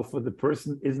mispal for the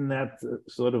person? Isn't that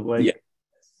sort of like...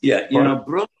 Yeah.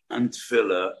 Bracha and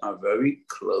Tefillah are very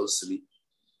closely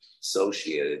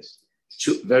associated.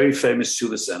 Very famous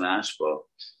Chuvas and Ashba.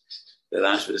 The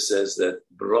Ashba says that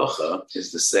bracha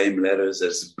is the same letters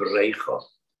as brecha.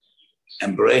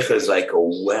 And brecha is like a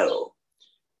well.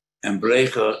 And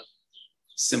brecha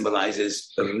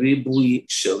symbolizes ribui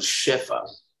shel shefa.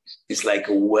 It's like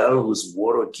a well whose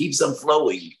water keeps on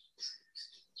flowing.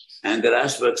 And the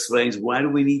Ashba explains, why do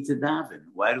we need to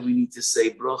daven? Why do we need to say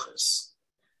brachas?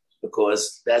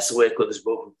 Because that's the way Kodesh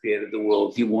Baruch Hu created the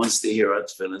world. He wants to hear our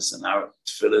tefillahs, and our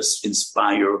tefillahs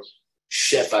inspire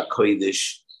Shefa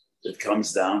Kodesh that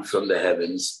comes down from the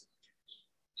heavens.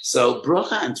 So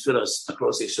bracha and tefillahs are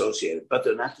closely associated, but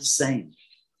they're not the same.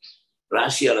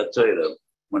 Rashi al Torah,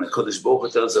 when a Kodesh Baruch Hu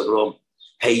tells Avram,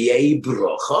 Heyei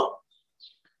bracha,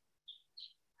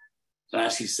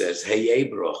 Rashi says,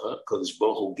 Heyei bracha, Kodesh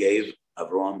Baruch Hu gave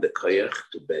Avram the koyach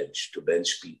to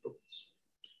bench people.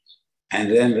 And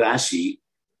then Rashi,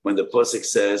 when the Pasuk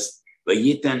says,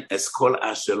 Vayiten eskol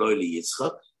asheloi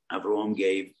liYitzchak, Avraham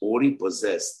gave all he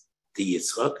possessed to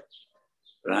Yitzchak.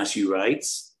 Rashi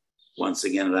writes, once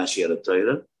again, Rashi at the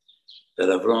Torah, that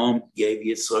Avraham gave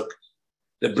Yitzchak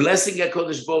the blessing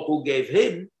HaKadosh Baruch Hu gave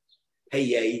him,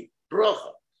 Heyei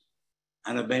Bracha.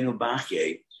 And Rabbeinu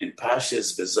Bachye, in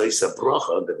Parshas V'Zoysa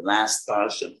Bracha, the last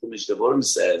Parsha of Chumash Devarim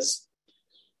says,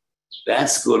 that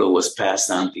skula was passed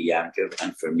on to Yaakov,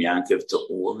 and from Yaakov to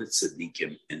all the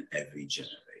tzaddikim in every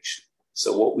generation.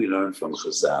 So what we learn from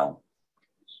Chazal,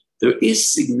 there is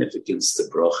significance to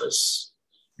brachas,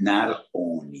 not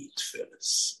only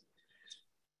tefillahs.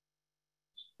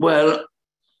 Well,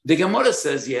 The Gemara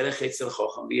says, Yerech etzel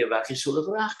chocham v'yavakish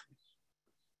ulevrach.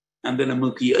 And then a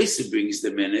Milki Yosef brings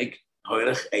the minig,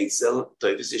 Hoirech etzel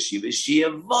toivus yeshiva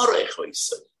sheyavorech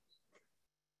oisei.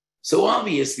 So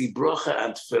obviously, bracha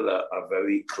and tefillah are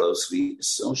very closely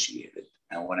associated.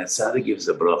 And when a tzaddik gives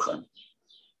a bracha,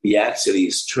 he actually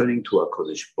is turning to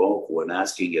HaKadosh Baruch Hu and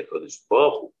asking HaKadosh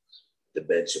Baruch Hu to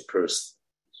bench a person.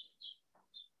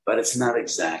 But it's not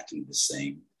exactly the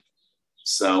same.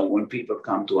 So when people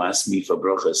come to ask me for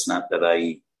bracha, it's not that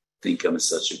I think I'm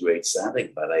such a great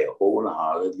tzaddik, but I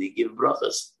wholeheartedly give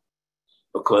brachas.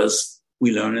 Because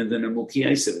we learned in the Nemuki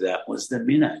Yosef, that was the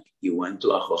minhag. You went to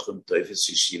Achochem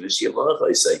Toifes Yeshiva Sheyavarach,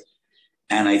 I say.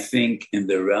 And I think in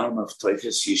the realm of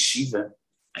Toifes Yeshiva,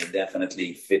 I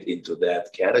definitely fit into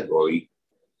that category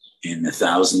in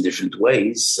 1,000 different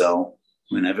ways. So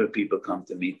whenever people come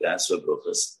to me to ask for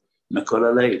brachas, Mekol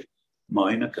Alev,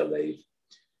 Mo'imek Alev,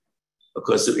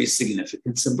 because there is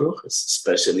significance in brachas,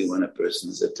 especially when a person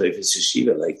is a Toifes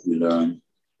Yeshiva, like we learn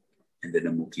in the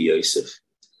Nemuki Yosef.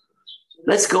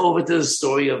 Let's go over to the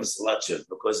story of Zlachev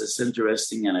because it's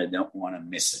interesting and I don't want to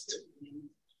miss it.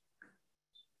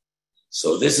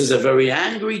 So this is a very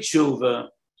angry tshuva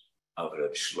of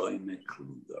Reb Shloime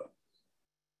Kluger.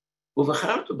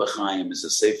 Uvachartu B'chaim is a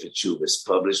sefer tshuvas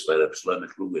published by Reb Shloime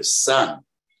Kluger's son,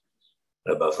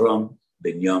 Reb Avram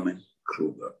Binyamin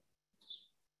Kluger.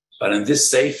 But in this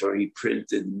sefer, he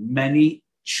printed many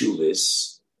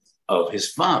tshuvas of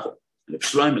his father, Reb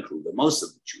Shloime Kluger, most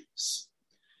of the tshuvas.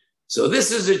 So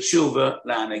this is a tshuva,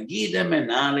 La'anagida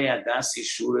menale adas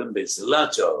yishurim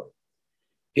b'zilachov.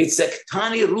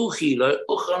 Hitzaktani ruchi lo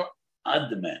uchal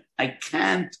adme. I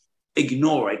can't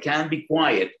ignore, I can't be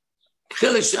quiet.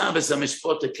 Chil Shabbos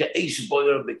ha-mishpota ka'esh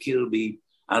boyer b'kirbi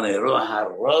al eroa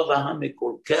ha-rova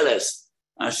ha-mikulkeles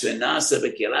asher nasa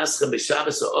b'kiraschem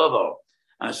b'Shabbos ha'ovo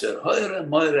asher hoire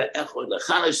moire echod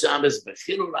l'chal Shabbos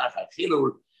b'chilul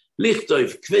ach-achilul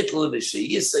lichtov kvittel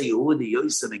v'sheyisa Yehudi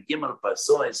yoysa megimel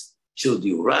pasoes shel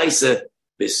diuraisa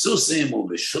b'susim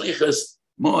u'b'shlichas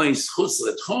mois chutz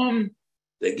letchom.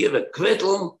 They give a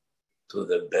kvittel to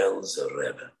the Belzer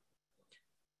Rebbe.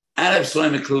 Arab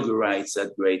Shloime Kluger writes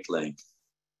at great length,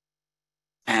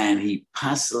 and he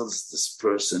puzzles this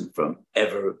person from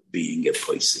ever being a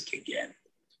posek again.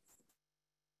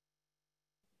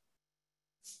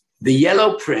 The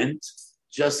yellow print,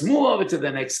 just move over to the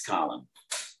next column.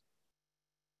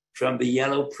 From the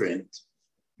yellow print,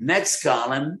 next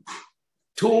column,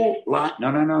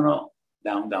 no.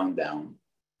 Down.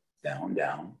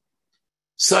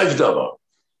 Soif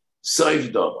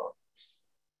Dover.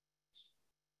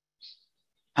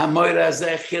 Hamoira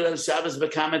zeh chilel Shabbos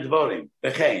bekamet dvorim.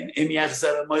 Bechein, im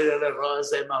yachzer hamoira leroa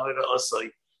zeh mahoira osoi.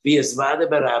 V'yes vade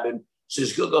berabim,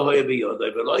 sheshguga hoya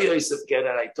biyodoi, v'lo yosef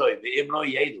kerer aitoi, v'im lo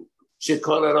yedu,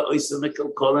 shekol ara oisem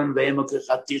mikol kolen, v'im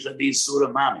ukechaticha di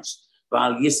yisura mamish,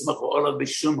 v'al yismach olav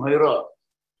b'shum hoira.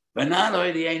 V'nan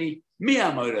hoi dieni, mi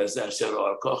hamoira zeh shero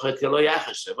al kocha kelo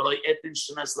yachashe, v'lo yetin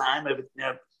shnas la'im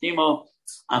evitner ptimo,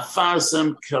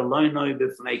 afarsam keloinoi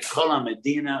b'fnei kol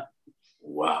medina.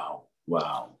 Wow.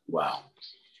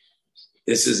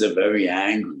 This is a very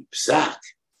angry psak.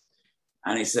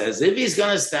 And he says, if he's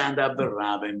going to stand up at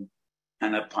Rabbim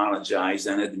and apologize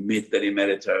and admit that he made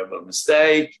a terrible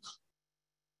mistake,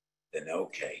 then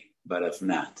okay. But if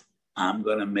not, I'm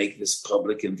going to make this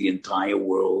public in the entire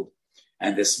world.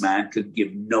 And this man could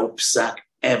give no psak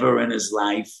ever in his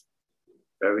life.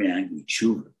 Very angry.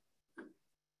 Tshuva.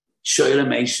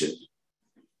 Cholim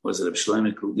was Reb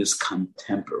Shloime Kluger's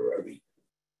contemporary.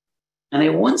 And I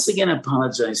once again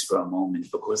apologize for a moment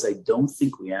because I don't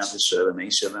think we have the Cholim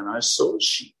in our source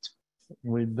sheet.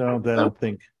 We don't, I don't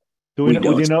think. Do we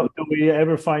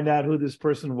ever find out who this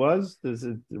person was? Is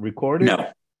it recorded?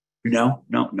 No.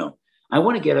 I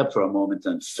want to get up for a moment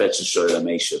and fetch a Cholim.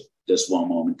 Just one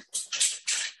moment.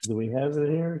 Do we have it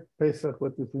here? Pesach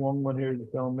with this long one here, the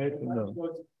Cholim? No.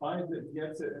 Find it,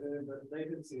 gets it, and the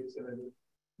vacancy is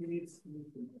he needs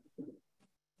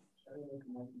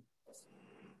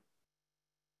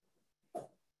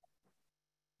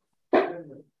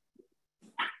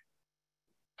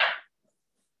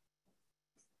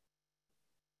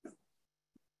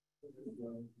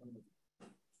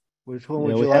Which one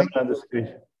would you like? On the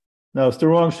screen. No, it's the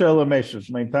wrong Cholim. It's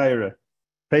my entire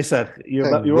Pesach.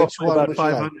 You're off by about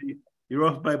 500. You're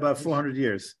off by about 400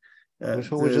 years.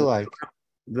 Which one would you like?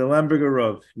 The Lemberger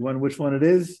Rov. You want which one it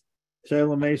is?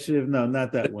 Cholim Eshiv? No,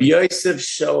 not that one. Yosef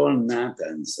Shaul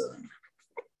Natan, son.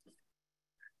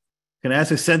 Can I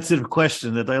ask a sensitive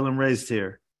question that Eilam raised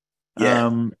here?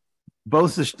 Yeah.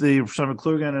 Both the Shloime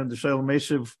Kluger and the Cholim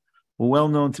Eshiv were well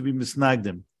known to be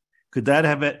misnagdim. Could that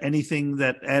have anything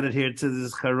that added here to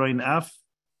this Charoin Af?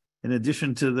 in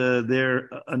addition to their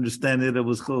understanding that it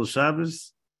was Chol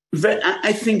Shabbos?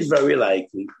 I think very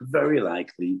likely.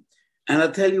 And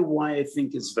I'll tell you why I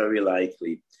think it's very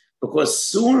likely. Because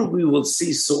soon we will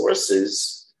see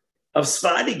sources of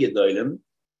Sephardi Gedolim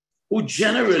who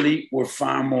generally were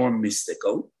far more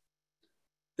mystical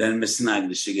than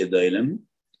Misnagdish Gedolim,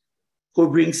 who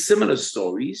bring similar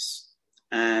stories,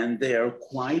 and they are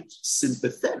quite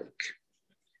sympathetic.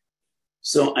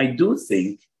 So I do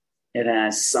think it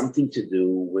has something to do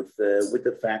with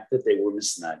the fact that they were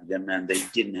Misnagdim and they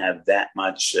didn't have that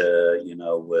much,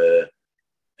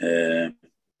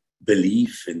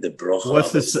 belief in the bracha.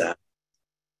 What's this?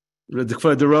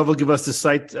 The Rav will give us the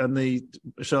site on the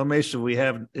Shalmesha.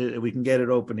 We can get it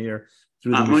open here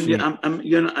through the machine.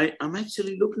 I'm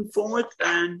actually looking forward.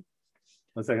 And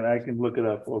 1 second, I can look it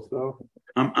up also.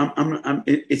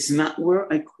 It's not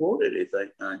where I quoted it.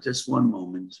 Just one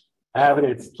moment. I have it.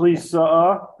 It's please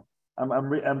saw.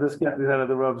 I'm just getting out of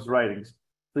the Rav's writings.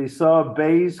 Please saw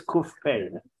Beis Kuf Pei.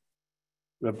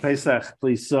 Rav Pesach.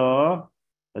 Please saw.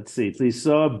 Let's see. Please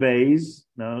saw Beis.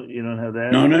 No, you don't have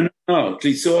that. No.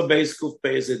 Klisua Beis Kuf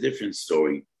Pei is a different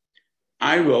story.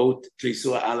 I wrote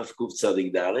Klisua Aleph Kuf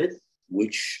Tzadik Dalet,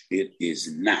 which it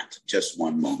is not. Just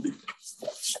one moment.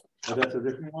 Oh, that's a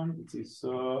different one.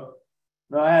 Klisua.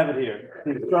 No, I have it here.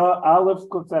 Klisua Aleph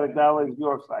Kuf Tzadik Dalet is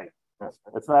your site.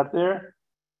 It's not there.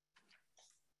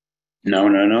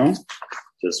 No.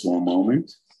 Just one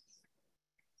moment.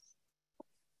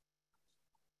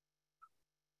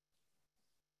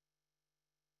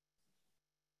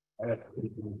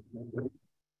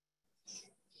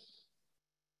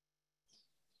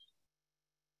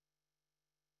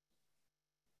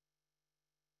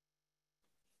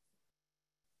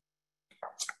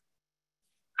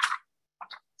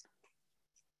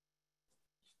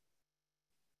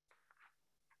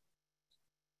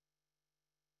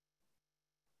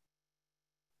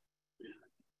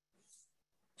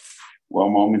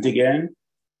 One moment again.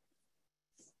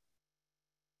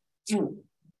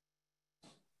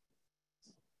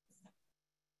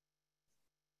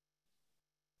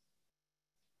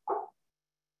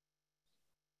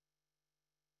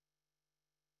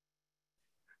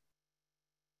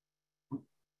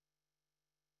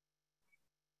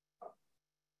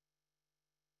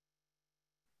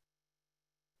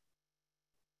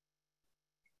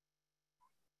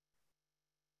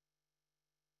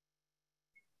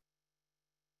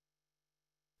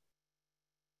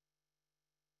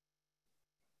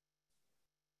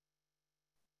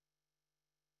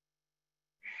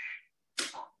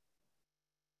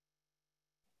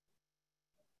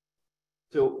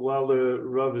 So while the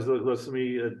Rav is looking to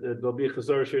me, there'll be a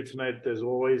Chazar shir tonight, as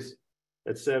always,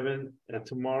 at 7. And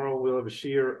tomorrow we'll have a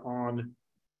shir on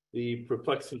the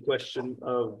perplexing question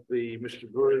of the Mishnah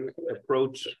Berurah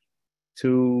approach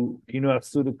to Kinuach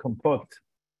Suda Kompot,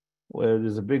 where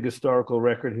there's a big historical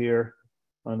record here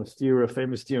on a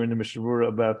famous steer in the Mishnah Berurah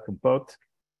about Kompot.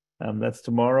 That's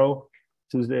tomorrow.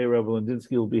 Tuesday, Rav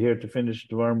Lindinsky will be here to finish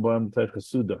Dvarim Bam Teicha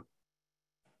Suda.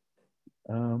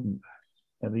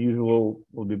 And the usual,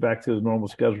 we'll be back to the normal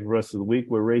schedule for the rest of the week.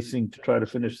 We're racing to try to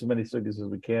finish as many sugyas as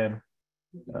we can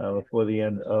before the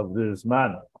end of this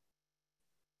month.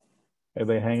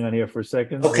 Everybody hang on here for a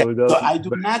second. Okay, we go. So I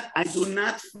do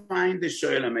not find the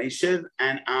Shoel HaMeshev,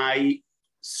 and I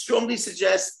strongly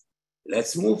suggest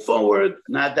let's move forward.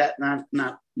 Not that much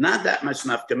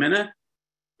nafkamina.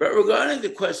 But regarding the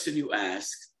question you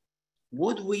asked,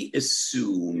 would we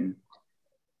assume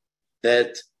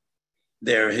that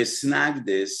their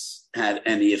hisnagdis had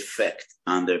any effect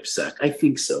on their psak? I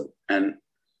think so. And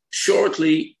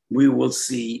shortly, we will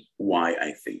see why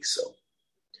I think so.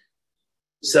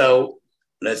 So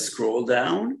let's scroll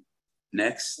down.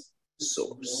 Next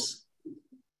source.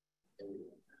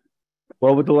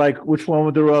 Which one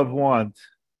would the Rav want?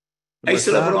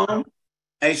 Eishel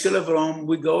Avrom,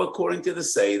 we go according to the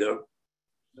Seder.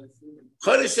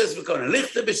 Chodesh es v'kona.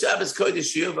 Lichte b'Shabbos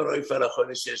kodesh yir v'roi fela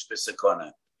chodesh es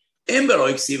b'sekona. Im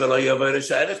beroi ksi v'lo yavor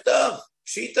shayach tov.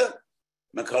 Shita.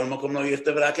 Makol makom lo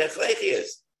yichtav rak echreichi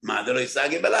es. Ma de lo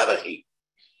yisagi b'lavachi.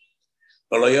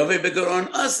 V'lo yavor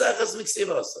b'goron asach as miksiv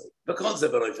asay. V'kol ze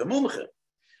beroi f'mumche.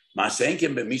 Ma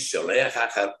shenkim b'mish sholeach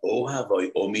achar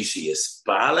ohavoi o mishi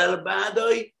yispalel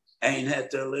ba'adoi ein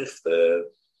heter lichte.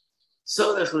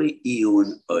 Sodachli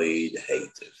iyun oid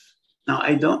heitev. Now,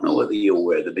 I don't know whether you're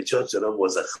aware that B'Chotcherov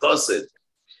was a chassid.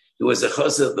 He was a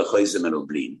chassid of the Chosim and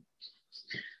Ublin.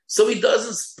 So he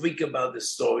doesn't speak about the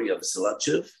story of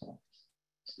Zlotchev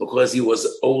because he was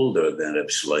older than Reb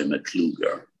Shlomo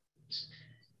Kluger.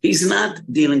 He's not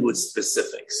dealing with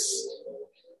specifics.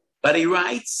 But he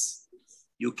writes,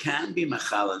 you can be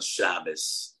Machal al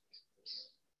Shabbos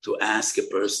to ask a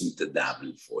person to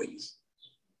daven for you.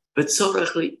 But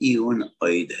tzorech le'iyun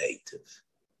oid heitiv.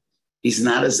 He's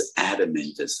not as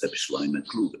adamant as Reb Shlomo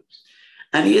Kluger.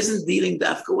 And he isn't dealing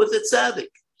dafka with a tzaddik.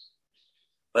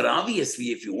 But obviously,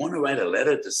 if you want to write a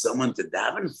letter to someone to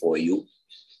daven for you,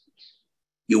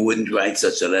 you wouldn't write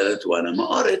such a letter to an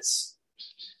Amoritz.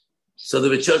 So the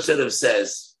Richosh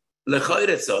says, L'choir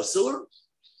it's asur,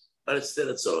 but it's still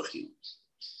a tzorech.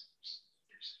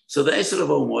 So the Esher of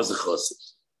was a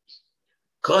chosid.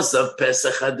 Kosav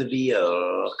Pesach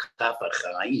Adviyah, Kaf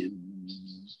HaChaim.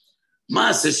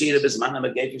 Maaseh Shira B'zman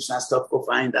HaMagef Yishnas Tov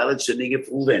Kofayin Dalet Sheni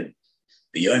Gefruven.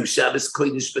 B'yom Shabbos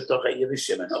Kodesh B'toch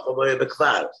HaYirishim Enoch Avoye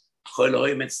B'kvar. Chol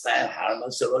Hoi Mitztayel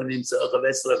Harmal Shalom Nimtzor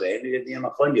Chaves Raveinu Yediyam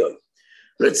Achon Yoy.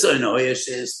 Ritzoin Hoi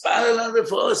Yeshes Parel Al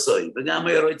Refosoi. V'gam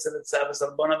Hoi Roitz Al Tzavas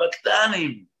Al Bona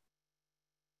V'ktanim.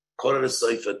 Kol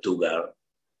Resoifa Tugar.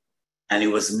 And he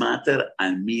was Mater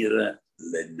Amira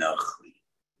Lenochli.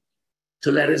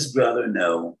 To let his brother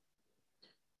know,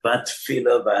 Vat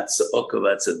Tefila, Vat Tzedakah,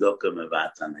 Vat Tzedakah,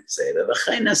 Mevatan Exera,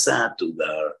 V'chein Asah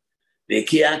Tugar,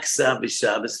 V'ki Aksa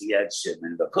B'Shabbos Liad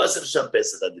Shemen, V'kosav Sham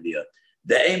Pesach Adviyah.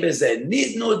 The aim is a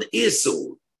Nidnud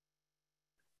Isur.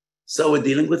 So we're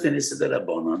dealing with an Isur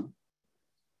D'Rabbanan,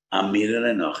 Amira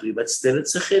Lenochli, but still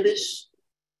it's a Chiddush.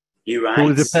 He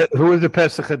writes. Who is the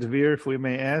Pesach Advir, if we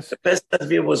may ask? The Pesach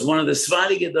Advir was one of the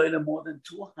Sfari Gedolim more than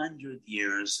 200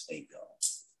 years ago.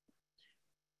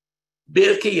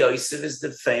 Birkei Yosef is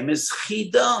the famous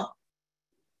Chida,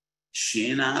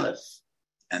 Shin Aleph.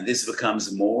 And this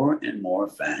becomes more and more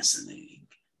fascinating.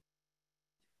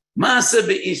 Masa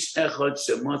be'ish echod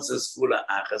shemotza skula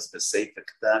achas b'sefer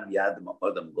ktav yad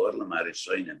ma'odam gorlam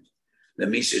harishonim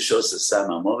lemisha shosa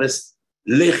sama moves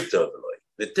lichtov loy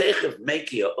v'teichef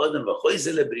meki ha'odam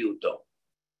v'choize lebriuto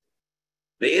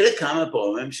ve'ire kama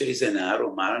po'omem she'izenar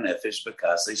umar nefesh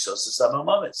b'kasei shosa sama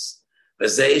moves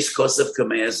וזה איש כוסף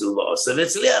כמי הזו ועושה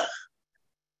והצליח.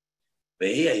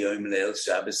 והיא היום ליל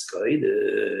שבס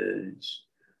קודש.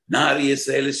 נער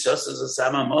ישראל שוסס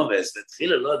וסמה מובס,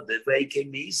 ותחילה לא דברי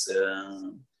כמיסה.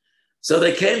 So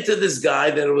they came to this guy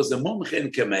that was a mumch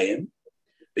in Kameim.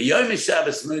 ביום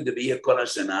שבס נו דביה כל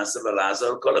השנה ולעזור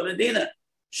על כל המדינה.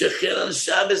 שחיל על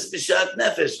שבס בשעת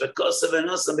נפש וכוסף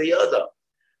ונוסם ביודו.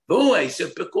 והוא איש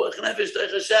פיקוח נפש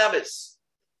דרך השבס.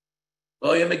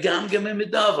 והוא היה מגמגם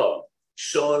מדובו.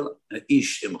 Shol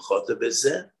ish im chote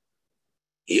beze,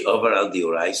 he over al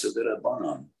diurais of the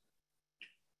Rabbanon.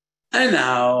 And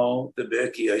now the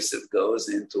Birkei Yosef goes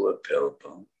into a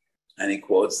pilpul, and he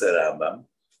quotes the Rambam.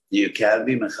 You can't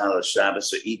be mechal al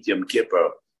Shabbos or eat Yom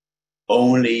Kippur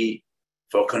only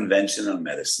for conventional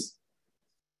medicine.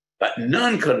 But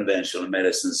non-conventional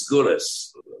medicines,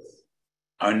 gulas,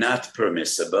 are not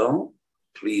permissible.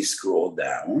 Please scroll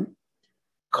down.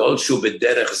 Kol shu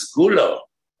b'derech zgulo.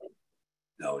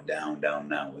 No, down.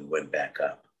 We went back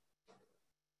up.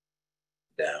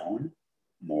 Down,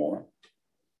 more.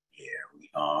 Here we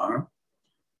are.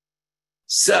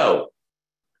 So,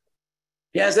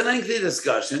 he has a lengthy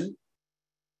discussion.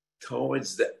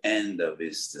 Towards the end of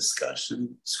his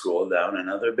discussion, scroll down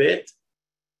another bit.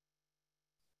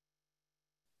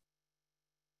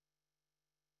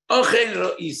 Ochen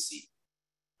ro'isi.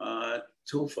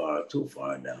 Too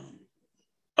far down.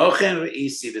 Ochen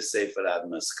Re'isi the Sefer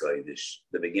Admas Kodesh,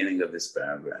 the beginning of this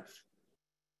paragraph.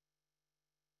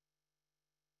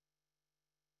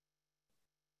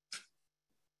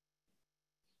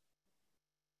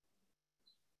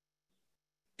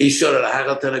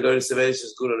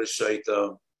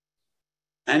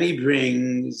 And he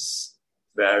brings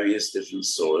various different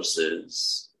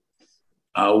sources.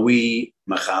 Are we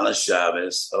Machala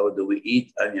Shabbos, or do we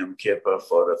eat on Yom Kippur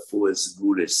for a fuas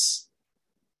gulis?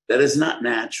 That is not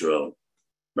natural,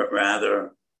 but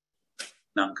rather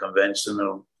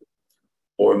non-conventional,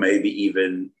 or maybe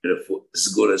even as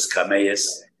good as kameis.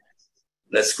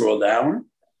 Let's scroll down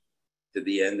to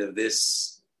the end of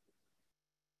this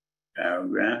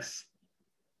paragraph.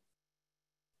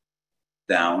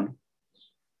 Down.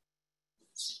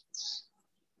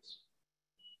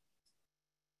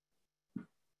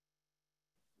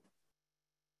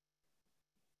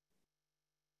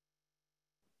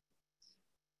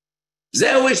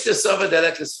 זהו איש תסוף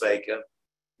הדלק לספיקה,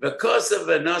 וכוסף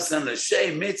ונוסן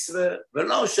לשי מצווה,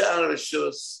 ולא שער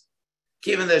רשוס,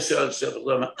 כיוון דה שואל שואל,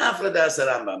 כלומר, אף לדעס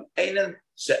הרמב"ם,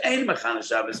 שאין מכן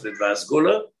השבס בדבר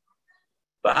סגולו,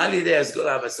 ועל ידי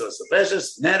הסגולה בסוס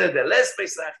הפשס, נרד אלס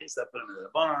פסחי, ספר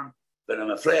מדרבונן,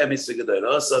 ולמפרי המצווה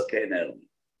גדול לעשות, כן הרמי.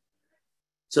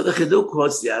 So the Chiduk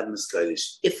quotes the Admas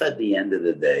Kodesh, if at the end of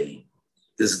the day,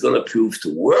 this is going to prove to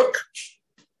work,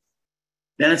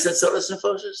 then it's a Tzoros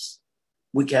Nefoshes.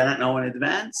 We cannot know in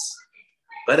advance.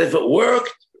 But if it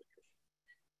worked,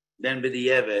 then with the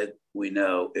Eved, we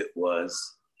know it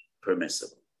was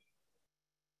permissible.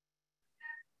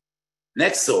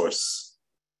 Next source,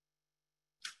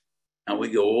 and we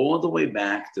go all the way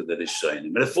back to the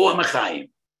Rishonim. Refuah Mechayim.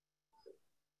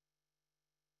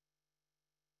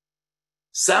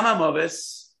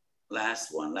 Samamovis,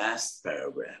 last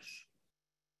paragraph.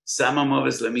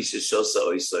 Samamovis lemisha shosa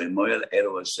oisoi moyel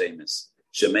ero hashemis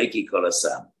shemeki kol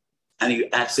asam. And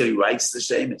he actually writes the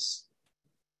shemis.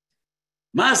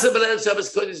 Masa b'leil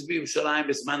Shabbos Kodesh b'Yerushalayim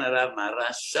b'zman harav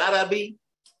ma'arash sharabi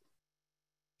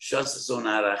shosa zon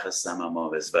arach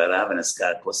samamovis v'arav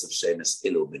v'neskar kosav shemis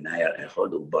ilu b'nayar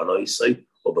echod u'balo isoi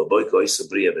u'baboiko iso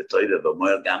bria v'toiv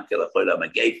v'moyel gam kelachol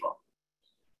ha'mageifa.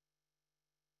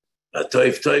 And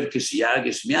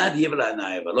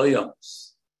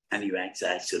he writes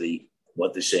actually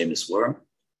what the shemis were.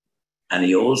 And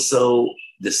he also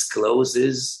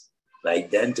discloses the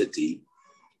identity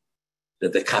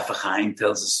that the Kafachayim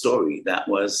tells a story. That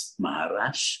was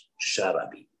Maharash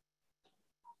Sharabi,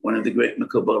 one of the great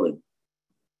Mekabolim,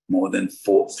 more than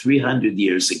 300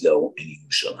 years ago in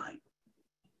Yerushalayim.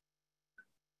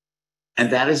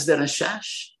 And that is the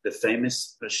Rashash, the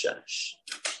famous Rashash.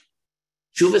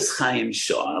 Chuvas Chaim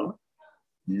Shal,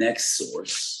 next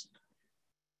source,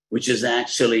 which is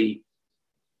actually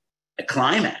a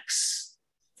climax.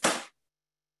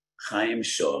 Chaim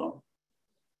Shal,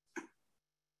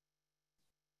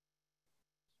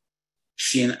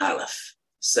 Shin Aleph,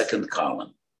 second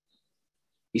column.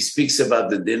 He speaks about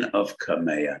the din of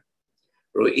Kameya.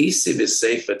 Ro'isi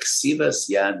v'sefer ksivas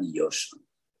yad yoshon,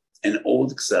 an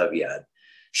old ksav yad.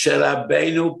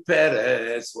 Sharabeinu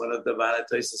Peretz, one of the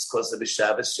Valatois, Kosa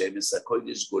b'Shabbos Shemis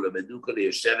HaKodesh Gula Meduka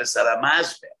Yosheves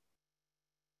Haramashbe.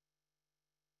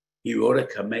 He wrote a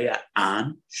Kameya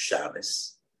on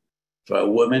Shabbos for a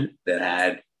woman that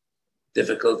had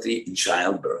difficulty in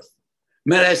childbirth.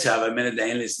 And it's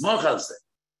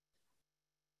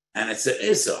an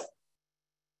Issa.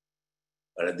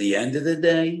 But at the end of the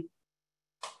day,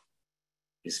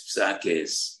 his psak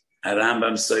is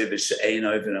Arambam soy v'she'ein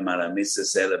oivim al ha-mitzvah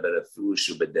sela b'refush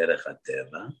u'b'derech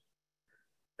ha-teva.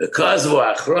 Because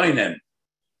v'achroinem,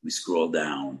 we scroll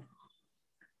down.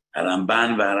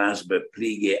 Aramban v'arash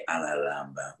b'plige al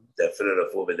Arambam. Tefila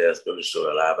refu v'derech kol shor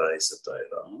alav ha'reis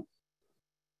ha'toiro.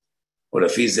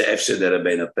 U'lefi ze efshe de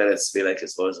Rabbeinu Peretz tefila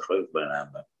kesvor zechoyuk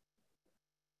b'Arambam.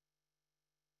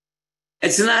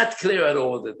 It's not clear at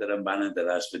all that the Ramban and the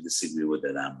Rashba disagree with the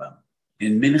Rambam.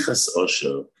 In Minchas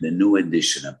Osher, the new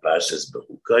edition of Parshas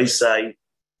Bechukoisai,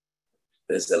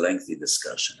 there's a lengthy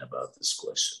discussion about this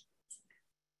question.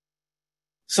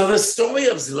 So the story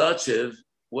of Zlochev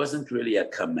wasn't really a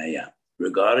Kameya.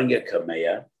 Regarding a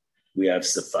Kameya, we have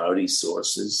Sephardi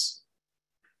sources.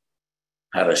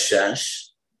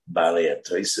 Harashash, Balei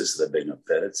Atoises, Rabbeinu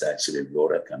Peretz actually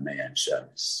wrote a Kameya in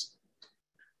Shabbos.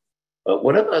 But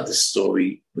what about the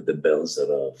story with the bells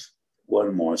thereof?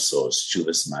 One more source,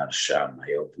 Chuvas Marsham.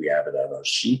 I hope we have it on our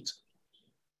sheet.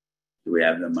 Do we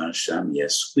have the Marsham?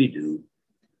 Yes, we do.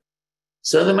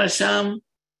 So the Marsham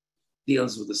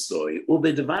deals with the story.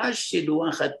 Ubedvar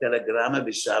shiluach ha-telegrama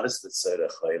b'Shabbos v'tzorah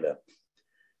choyle.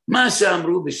 Ma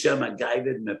she'amru b'shem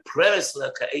ha-gayved mepreres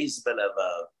l'ka'ez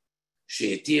b'lavav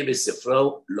she'etir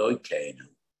b'sefro lo ykeinu.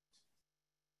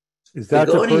 Is that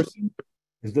the first?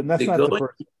 That's not the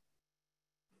first.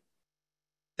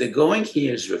 The going he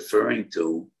is referring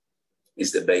to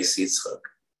is the Beis Yitzchak.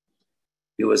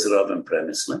 He was Rav in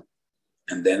Premisler,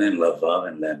 and then in Lavav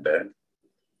and Lemberg.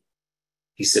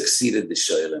 He succeeded the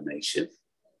Shoyla Meshiv,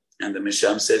 and the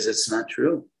Misham says it's not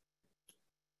true.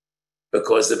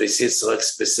 Because the Beis Yitzchak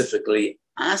specifically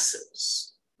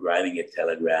asks writing a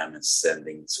telegram and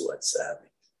sending to a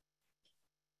tzaddik.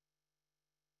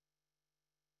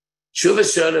 Shuvah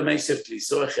Shoyla Meshiv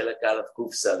Tlisor Chelak Aleph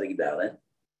Kuf Sadik Dalet.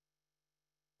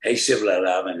 And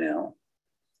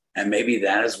maybe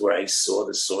that is where I saw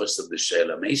the source of the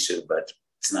Sheila Meshu, but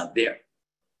it's not there.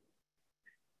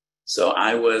 So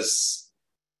I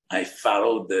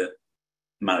followed the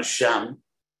Marsham,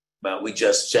 but we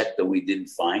just checked that we didn't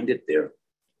find it there.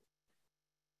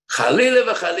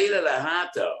 However,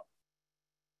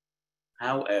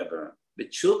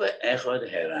 b'tshuva echad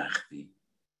herachti,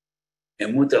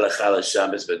 emut alachal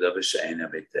Shabbos v'davar she'ena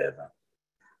b'teva.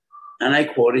 And I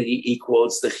quoted, he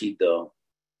quotes the Chidah,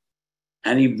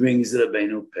 and he brings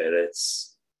Rabbeinu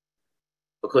Peretz,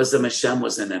 because the Masham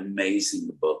was an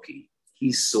amazing bookie.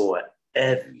 He saw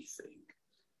everything.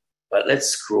 But let's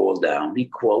scroll down. He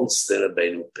quotes the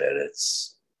Rabbeinu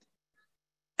Peretz.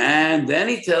 And then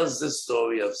he tells the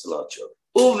story of Zlochov.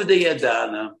 Uvde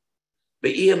Yadana,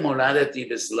 be'ir moladati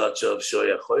v'Zlochov,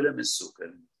 shoya choyle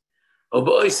mesuken,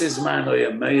 Oboy says man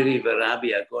oya Meiri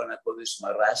v'Rabbi Agon HaKodesh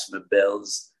Marash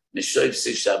Mebels Mishoyv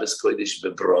Si Shabbos Kodesh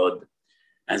Bebrod,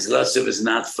 and Zlotsev is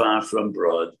not far from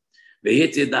Brod.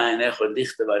 V'hit Yadayin Echod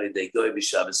Lichtav Aridei Goy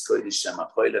B'Shabbos Kodesh Shem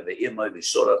HaChoyle V'Imoy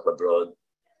V'Shorach LeBrod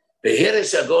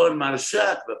V'Hirish Agon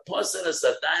Marshak V'Posel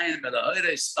Asadayin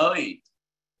V'Lahoyres Oid.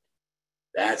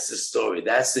 That's the story.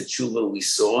 That's the tshuva we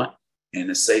saw in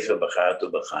the Sefer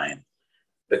B'Charatu B'Chaim.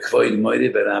 Bekvoid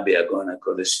Moiri B'Rabbi Agon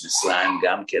HaKodesh Nislan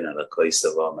Gam Ken Al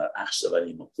HaKoysa V'Omer Achshav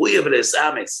Ani Mechuyev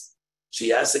L'Esametz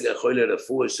Sheyaseg HaChoyle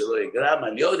Refuah Shelo Yigram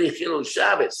Al Yodi Chilul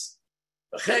Shabbos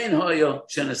V'chein Hoyo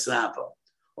Shenesrapo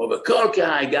U'Bekol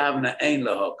Kehai Gavna Ein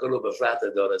Laho Kolu B'Frat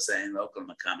Adoras Ein Lo Kol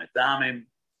Makam Etamim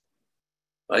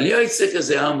Al Yoytzik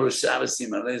Azeh Amru Shabbos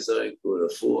Yimalei Zoy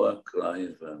U'Refuah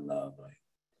Kloiv V'Lavoi.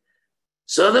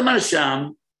 So the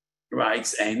Marsham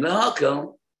writes Ein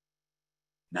Laho,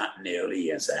 not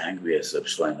nearly as angry as Reb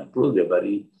Shlomo Kluger, but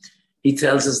he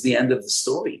tells us the end of the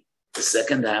story, the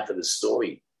second half of the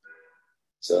story.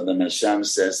 So the Marsham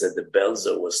says that the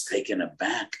Belzer was taken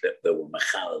aback that there were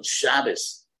Mechalel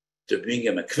Shabbos to bring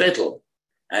him a kvittel.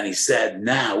 And he said,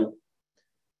 now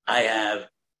I have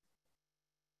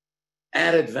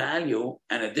added value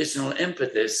and additional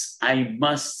impetus. I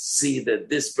must see that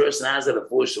this person has it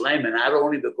for Shalema, not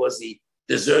only because he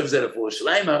deserves it for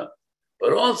Shalema,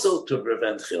 but also to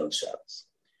prevent Chilul Shabbos,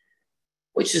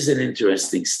 which is an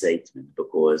interesting statement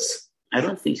because I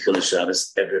don't think Chilul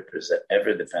Shabbos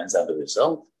ever depends on the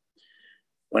result.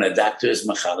 When a doctor is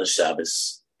Mechalel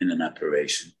Shabbos in an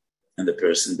operation and the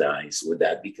person dies, would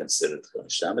that be considered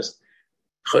Chilul Shabbos?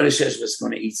 Chodesh Sheshvan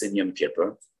going to eat in Yom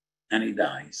Kippur and he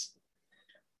dies.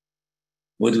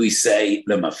 Would we say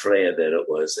Lemafreya that it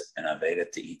was an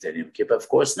Aveda to eat in Yom Kippur? Of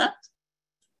course not.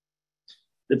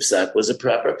 The psak was a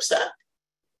proper psak.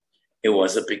 It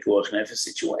was a pikuach nefesh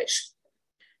situation.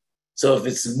 So if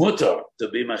it's mutar to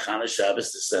be Mechalel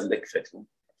Shabbos to send the kvittel,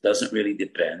 doesn't really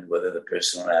depend whether the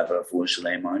person will have a refuah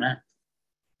shalem or not.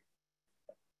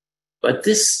 But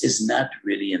this is not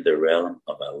really in the realm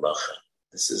of halacha.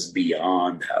 This is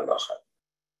beyond halacha.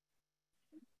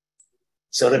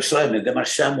 So Reb Shlomo, the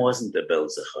Marsham wasn't the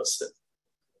Belzer Chassid.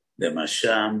 The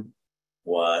Marsham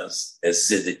was a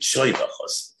Zidit Shoiva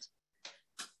Chassid.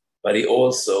 But he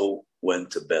also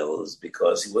went to Belz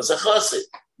because he was a Chassid.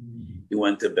 He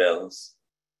went to Belz.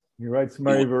 He writes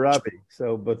Mari V'Rabbi,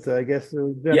 so, but I guess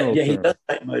the general he does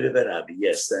write Mari V'Rabbi,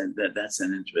 yes, that's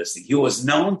an interesting. He was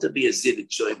known to be a Zidit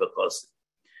Shoiva Chassid.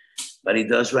 But he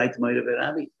does write Mari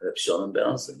V'Rabbi, Reb Shalom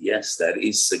Belzer. Yes, that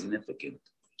is significant.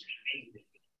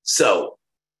 So,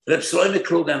 Reb Shlomo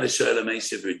Kluger and the Shoylem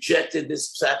Eishiv rejected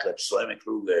this psak. Reb Shlomo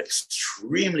Kluger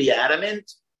extremely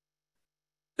adamant.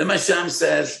 The Masham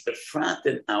says, "Befrat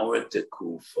an hour to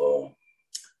Kufa.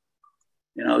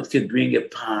 It could bring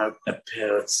apart a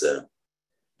peretza,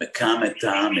 mekam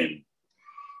etamim."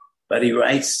 But he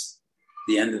writes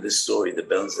the end of the story. The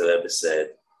Belzer Rebbe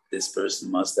said, "This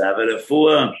person must have a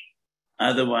refuah,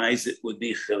 otherwise it would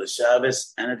be Chilul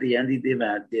Shabbos." And at the end, he did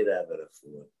have a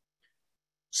refuah.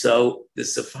 So the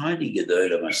Sephardi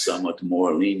Gedolim are somewhat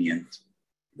more lenient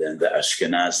than the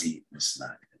Ashkenazi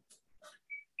Misnagdim.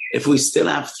 If we still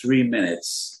have 3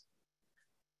 minutes,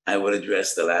 I would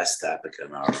address the last topic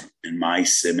in my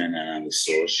siman and on the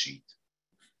source sheet.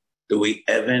 Do we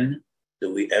ever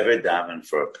daven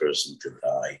for a person to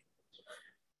die?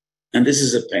 And this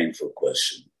is a painful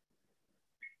question.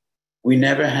 We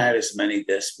never had as many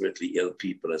desperately ill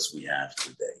people as we have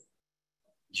today,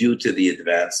 due to the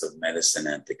advance of medicine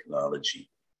and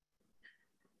technology.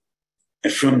 A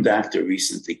frum doctor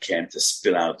recently came to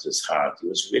spill out his heart. He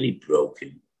was really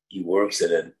broken. He works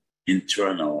at an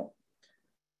internal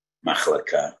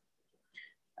machlaka.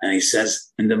 And he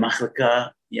says, in the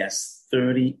machlaka, he has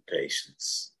 30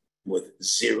 patients with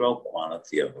zero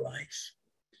quality of life,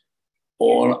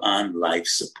 all on life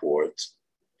support,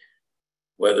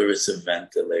 whether it's a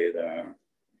ventilator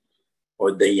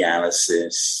or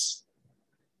dialysis.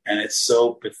 And it's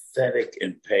so pathetic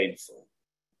and painful.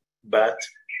 But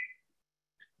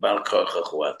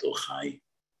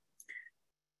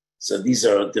so these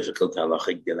are difficult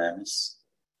halachic dilemmas.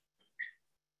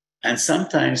 And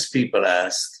sometimes people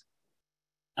ask,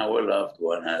 our loved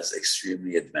one has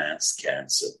extremely advanced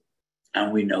cancer,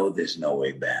 and we know there's no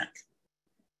way back.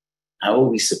 How are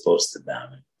we supposed to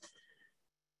daven?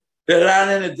 The Ran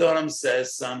in the Durham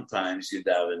says sometimes you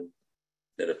daven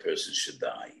that a person should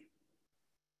die.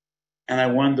 And I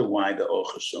wonder why the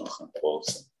Aruch HaShulchan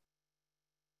quotes him.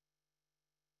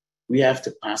 We have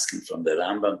to ask him from the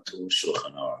Rambam to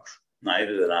Shulchan Aruch.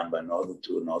 Neither the Rambam nor the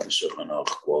Shulchan Aruch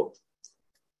quote.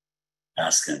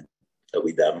 Ask him that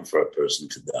we daven for a person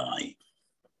to die.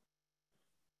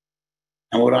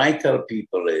 And what I tell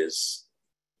people is,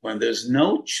 when there's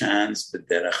no chance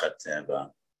b'derech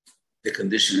hateva, the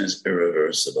condition is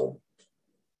irreversible,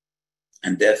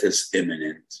 and death is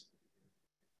imminent.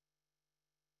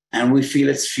 And we feel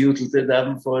it's futile to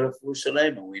daven for a refuah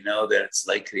shalema, and we know that it's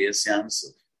like Kriyas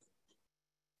Yamsuf.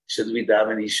 Should we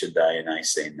daven, he should die, and I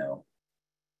say no.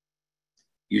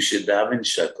 You should daven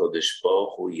shakodesh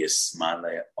Baruch Hu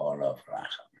yismale olav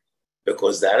racham,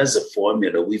 because that is a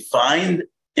formula we find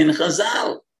in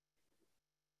Chazal.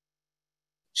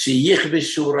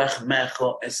 Sheyichbishu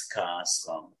rachmecho es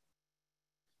ka'ascham.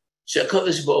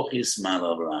 Shakodesh Baruch Hu yismale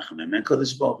olav racham, and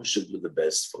Kodesh Baruch Hu should do the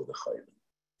best for the Cholim.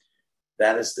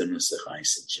 That is the nusach I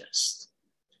suggest.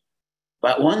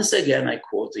 But once again, I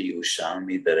quote a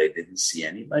Yerushalmi that I didn't see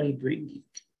anybody bringing.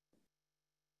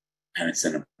 And it's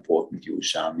an important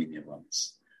Yerushalmi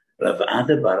nuance. Rav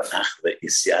Ada bar Achve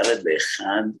isyared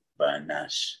lechad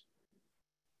ba'anash.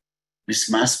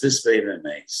 Mismaspis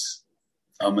be'vemeis.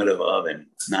 Omer Rav Oven,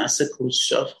 nasa kuz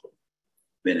shavchu.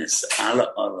 V'nes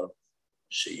ala olav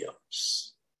sheyos.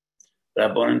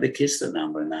 Rabban in the Kislev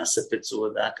number, nasa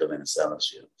pitzu adaka v'nes ala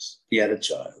sheyos. He had a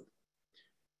child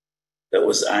that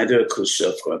was either a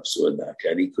Kushav or a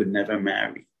Psuadaka, and he could never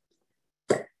marry.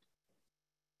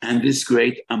 And this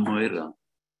great Amoira,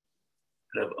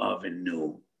 Rav Oven,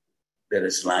 knew that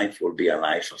his life will be a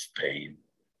life of pain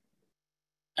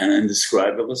and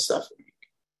indescribable suffering.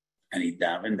 And he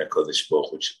davened that Kodesh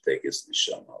Baruch Hu should take his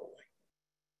neshama away.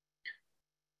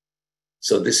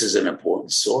 So this is an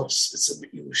important source. It's a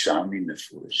Yerushalmi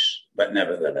Mefurish, but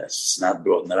nevertheless, it's not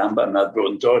brought in the Rambam, not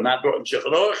brought in Torah, not brought in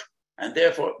Shulchan Aruch, and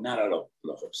therefore not a loch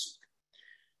of psuk.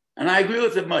 And I agree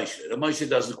with the Moshe. The Moshe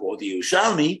doesn't quote the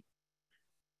Yerushalmi,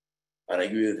 but I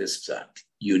agree with this psak.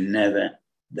 You never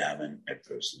daven a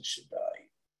person should die.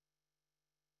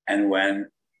 And when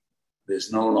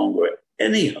there's no longer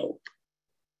any hope,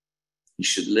 he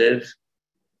should live.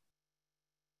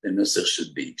 The nusach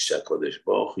should be Shakodesh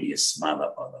Baruch Hu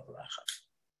Yismala Olav Racham.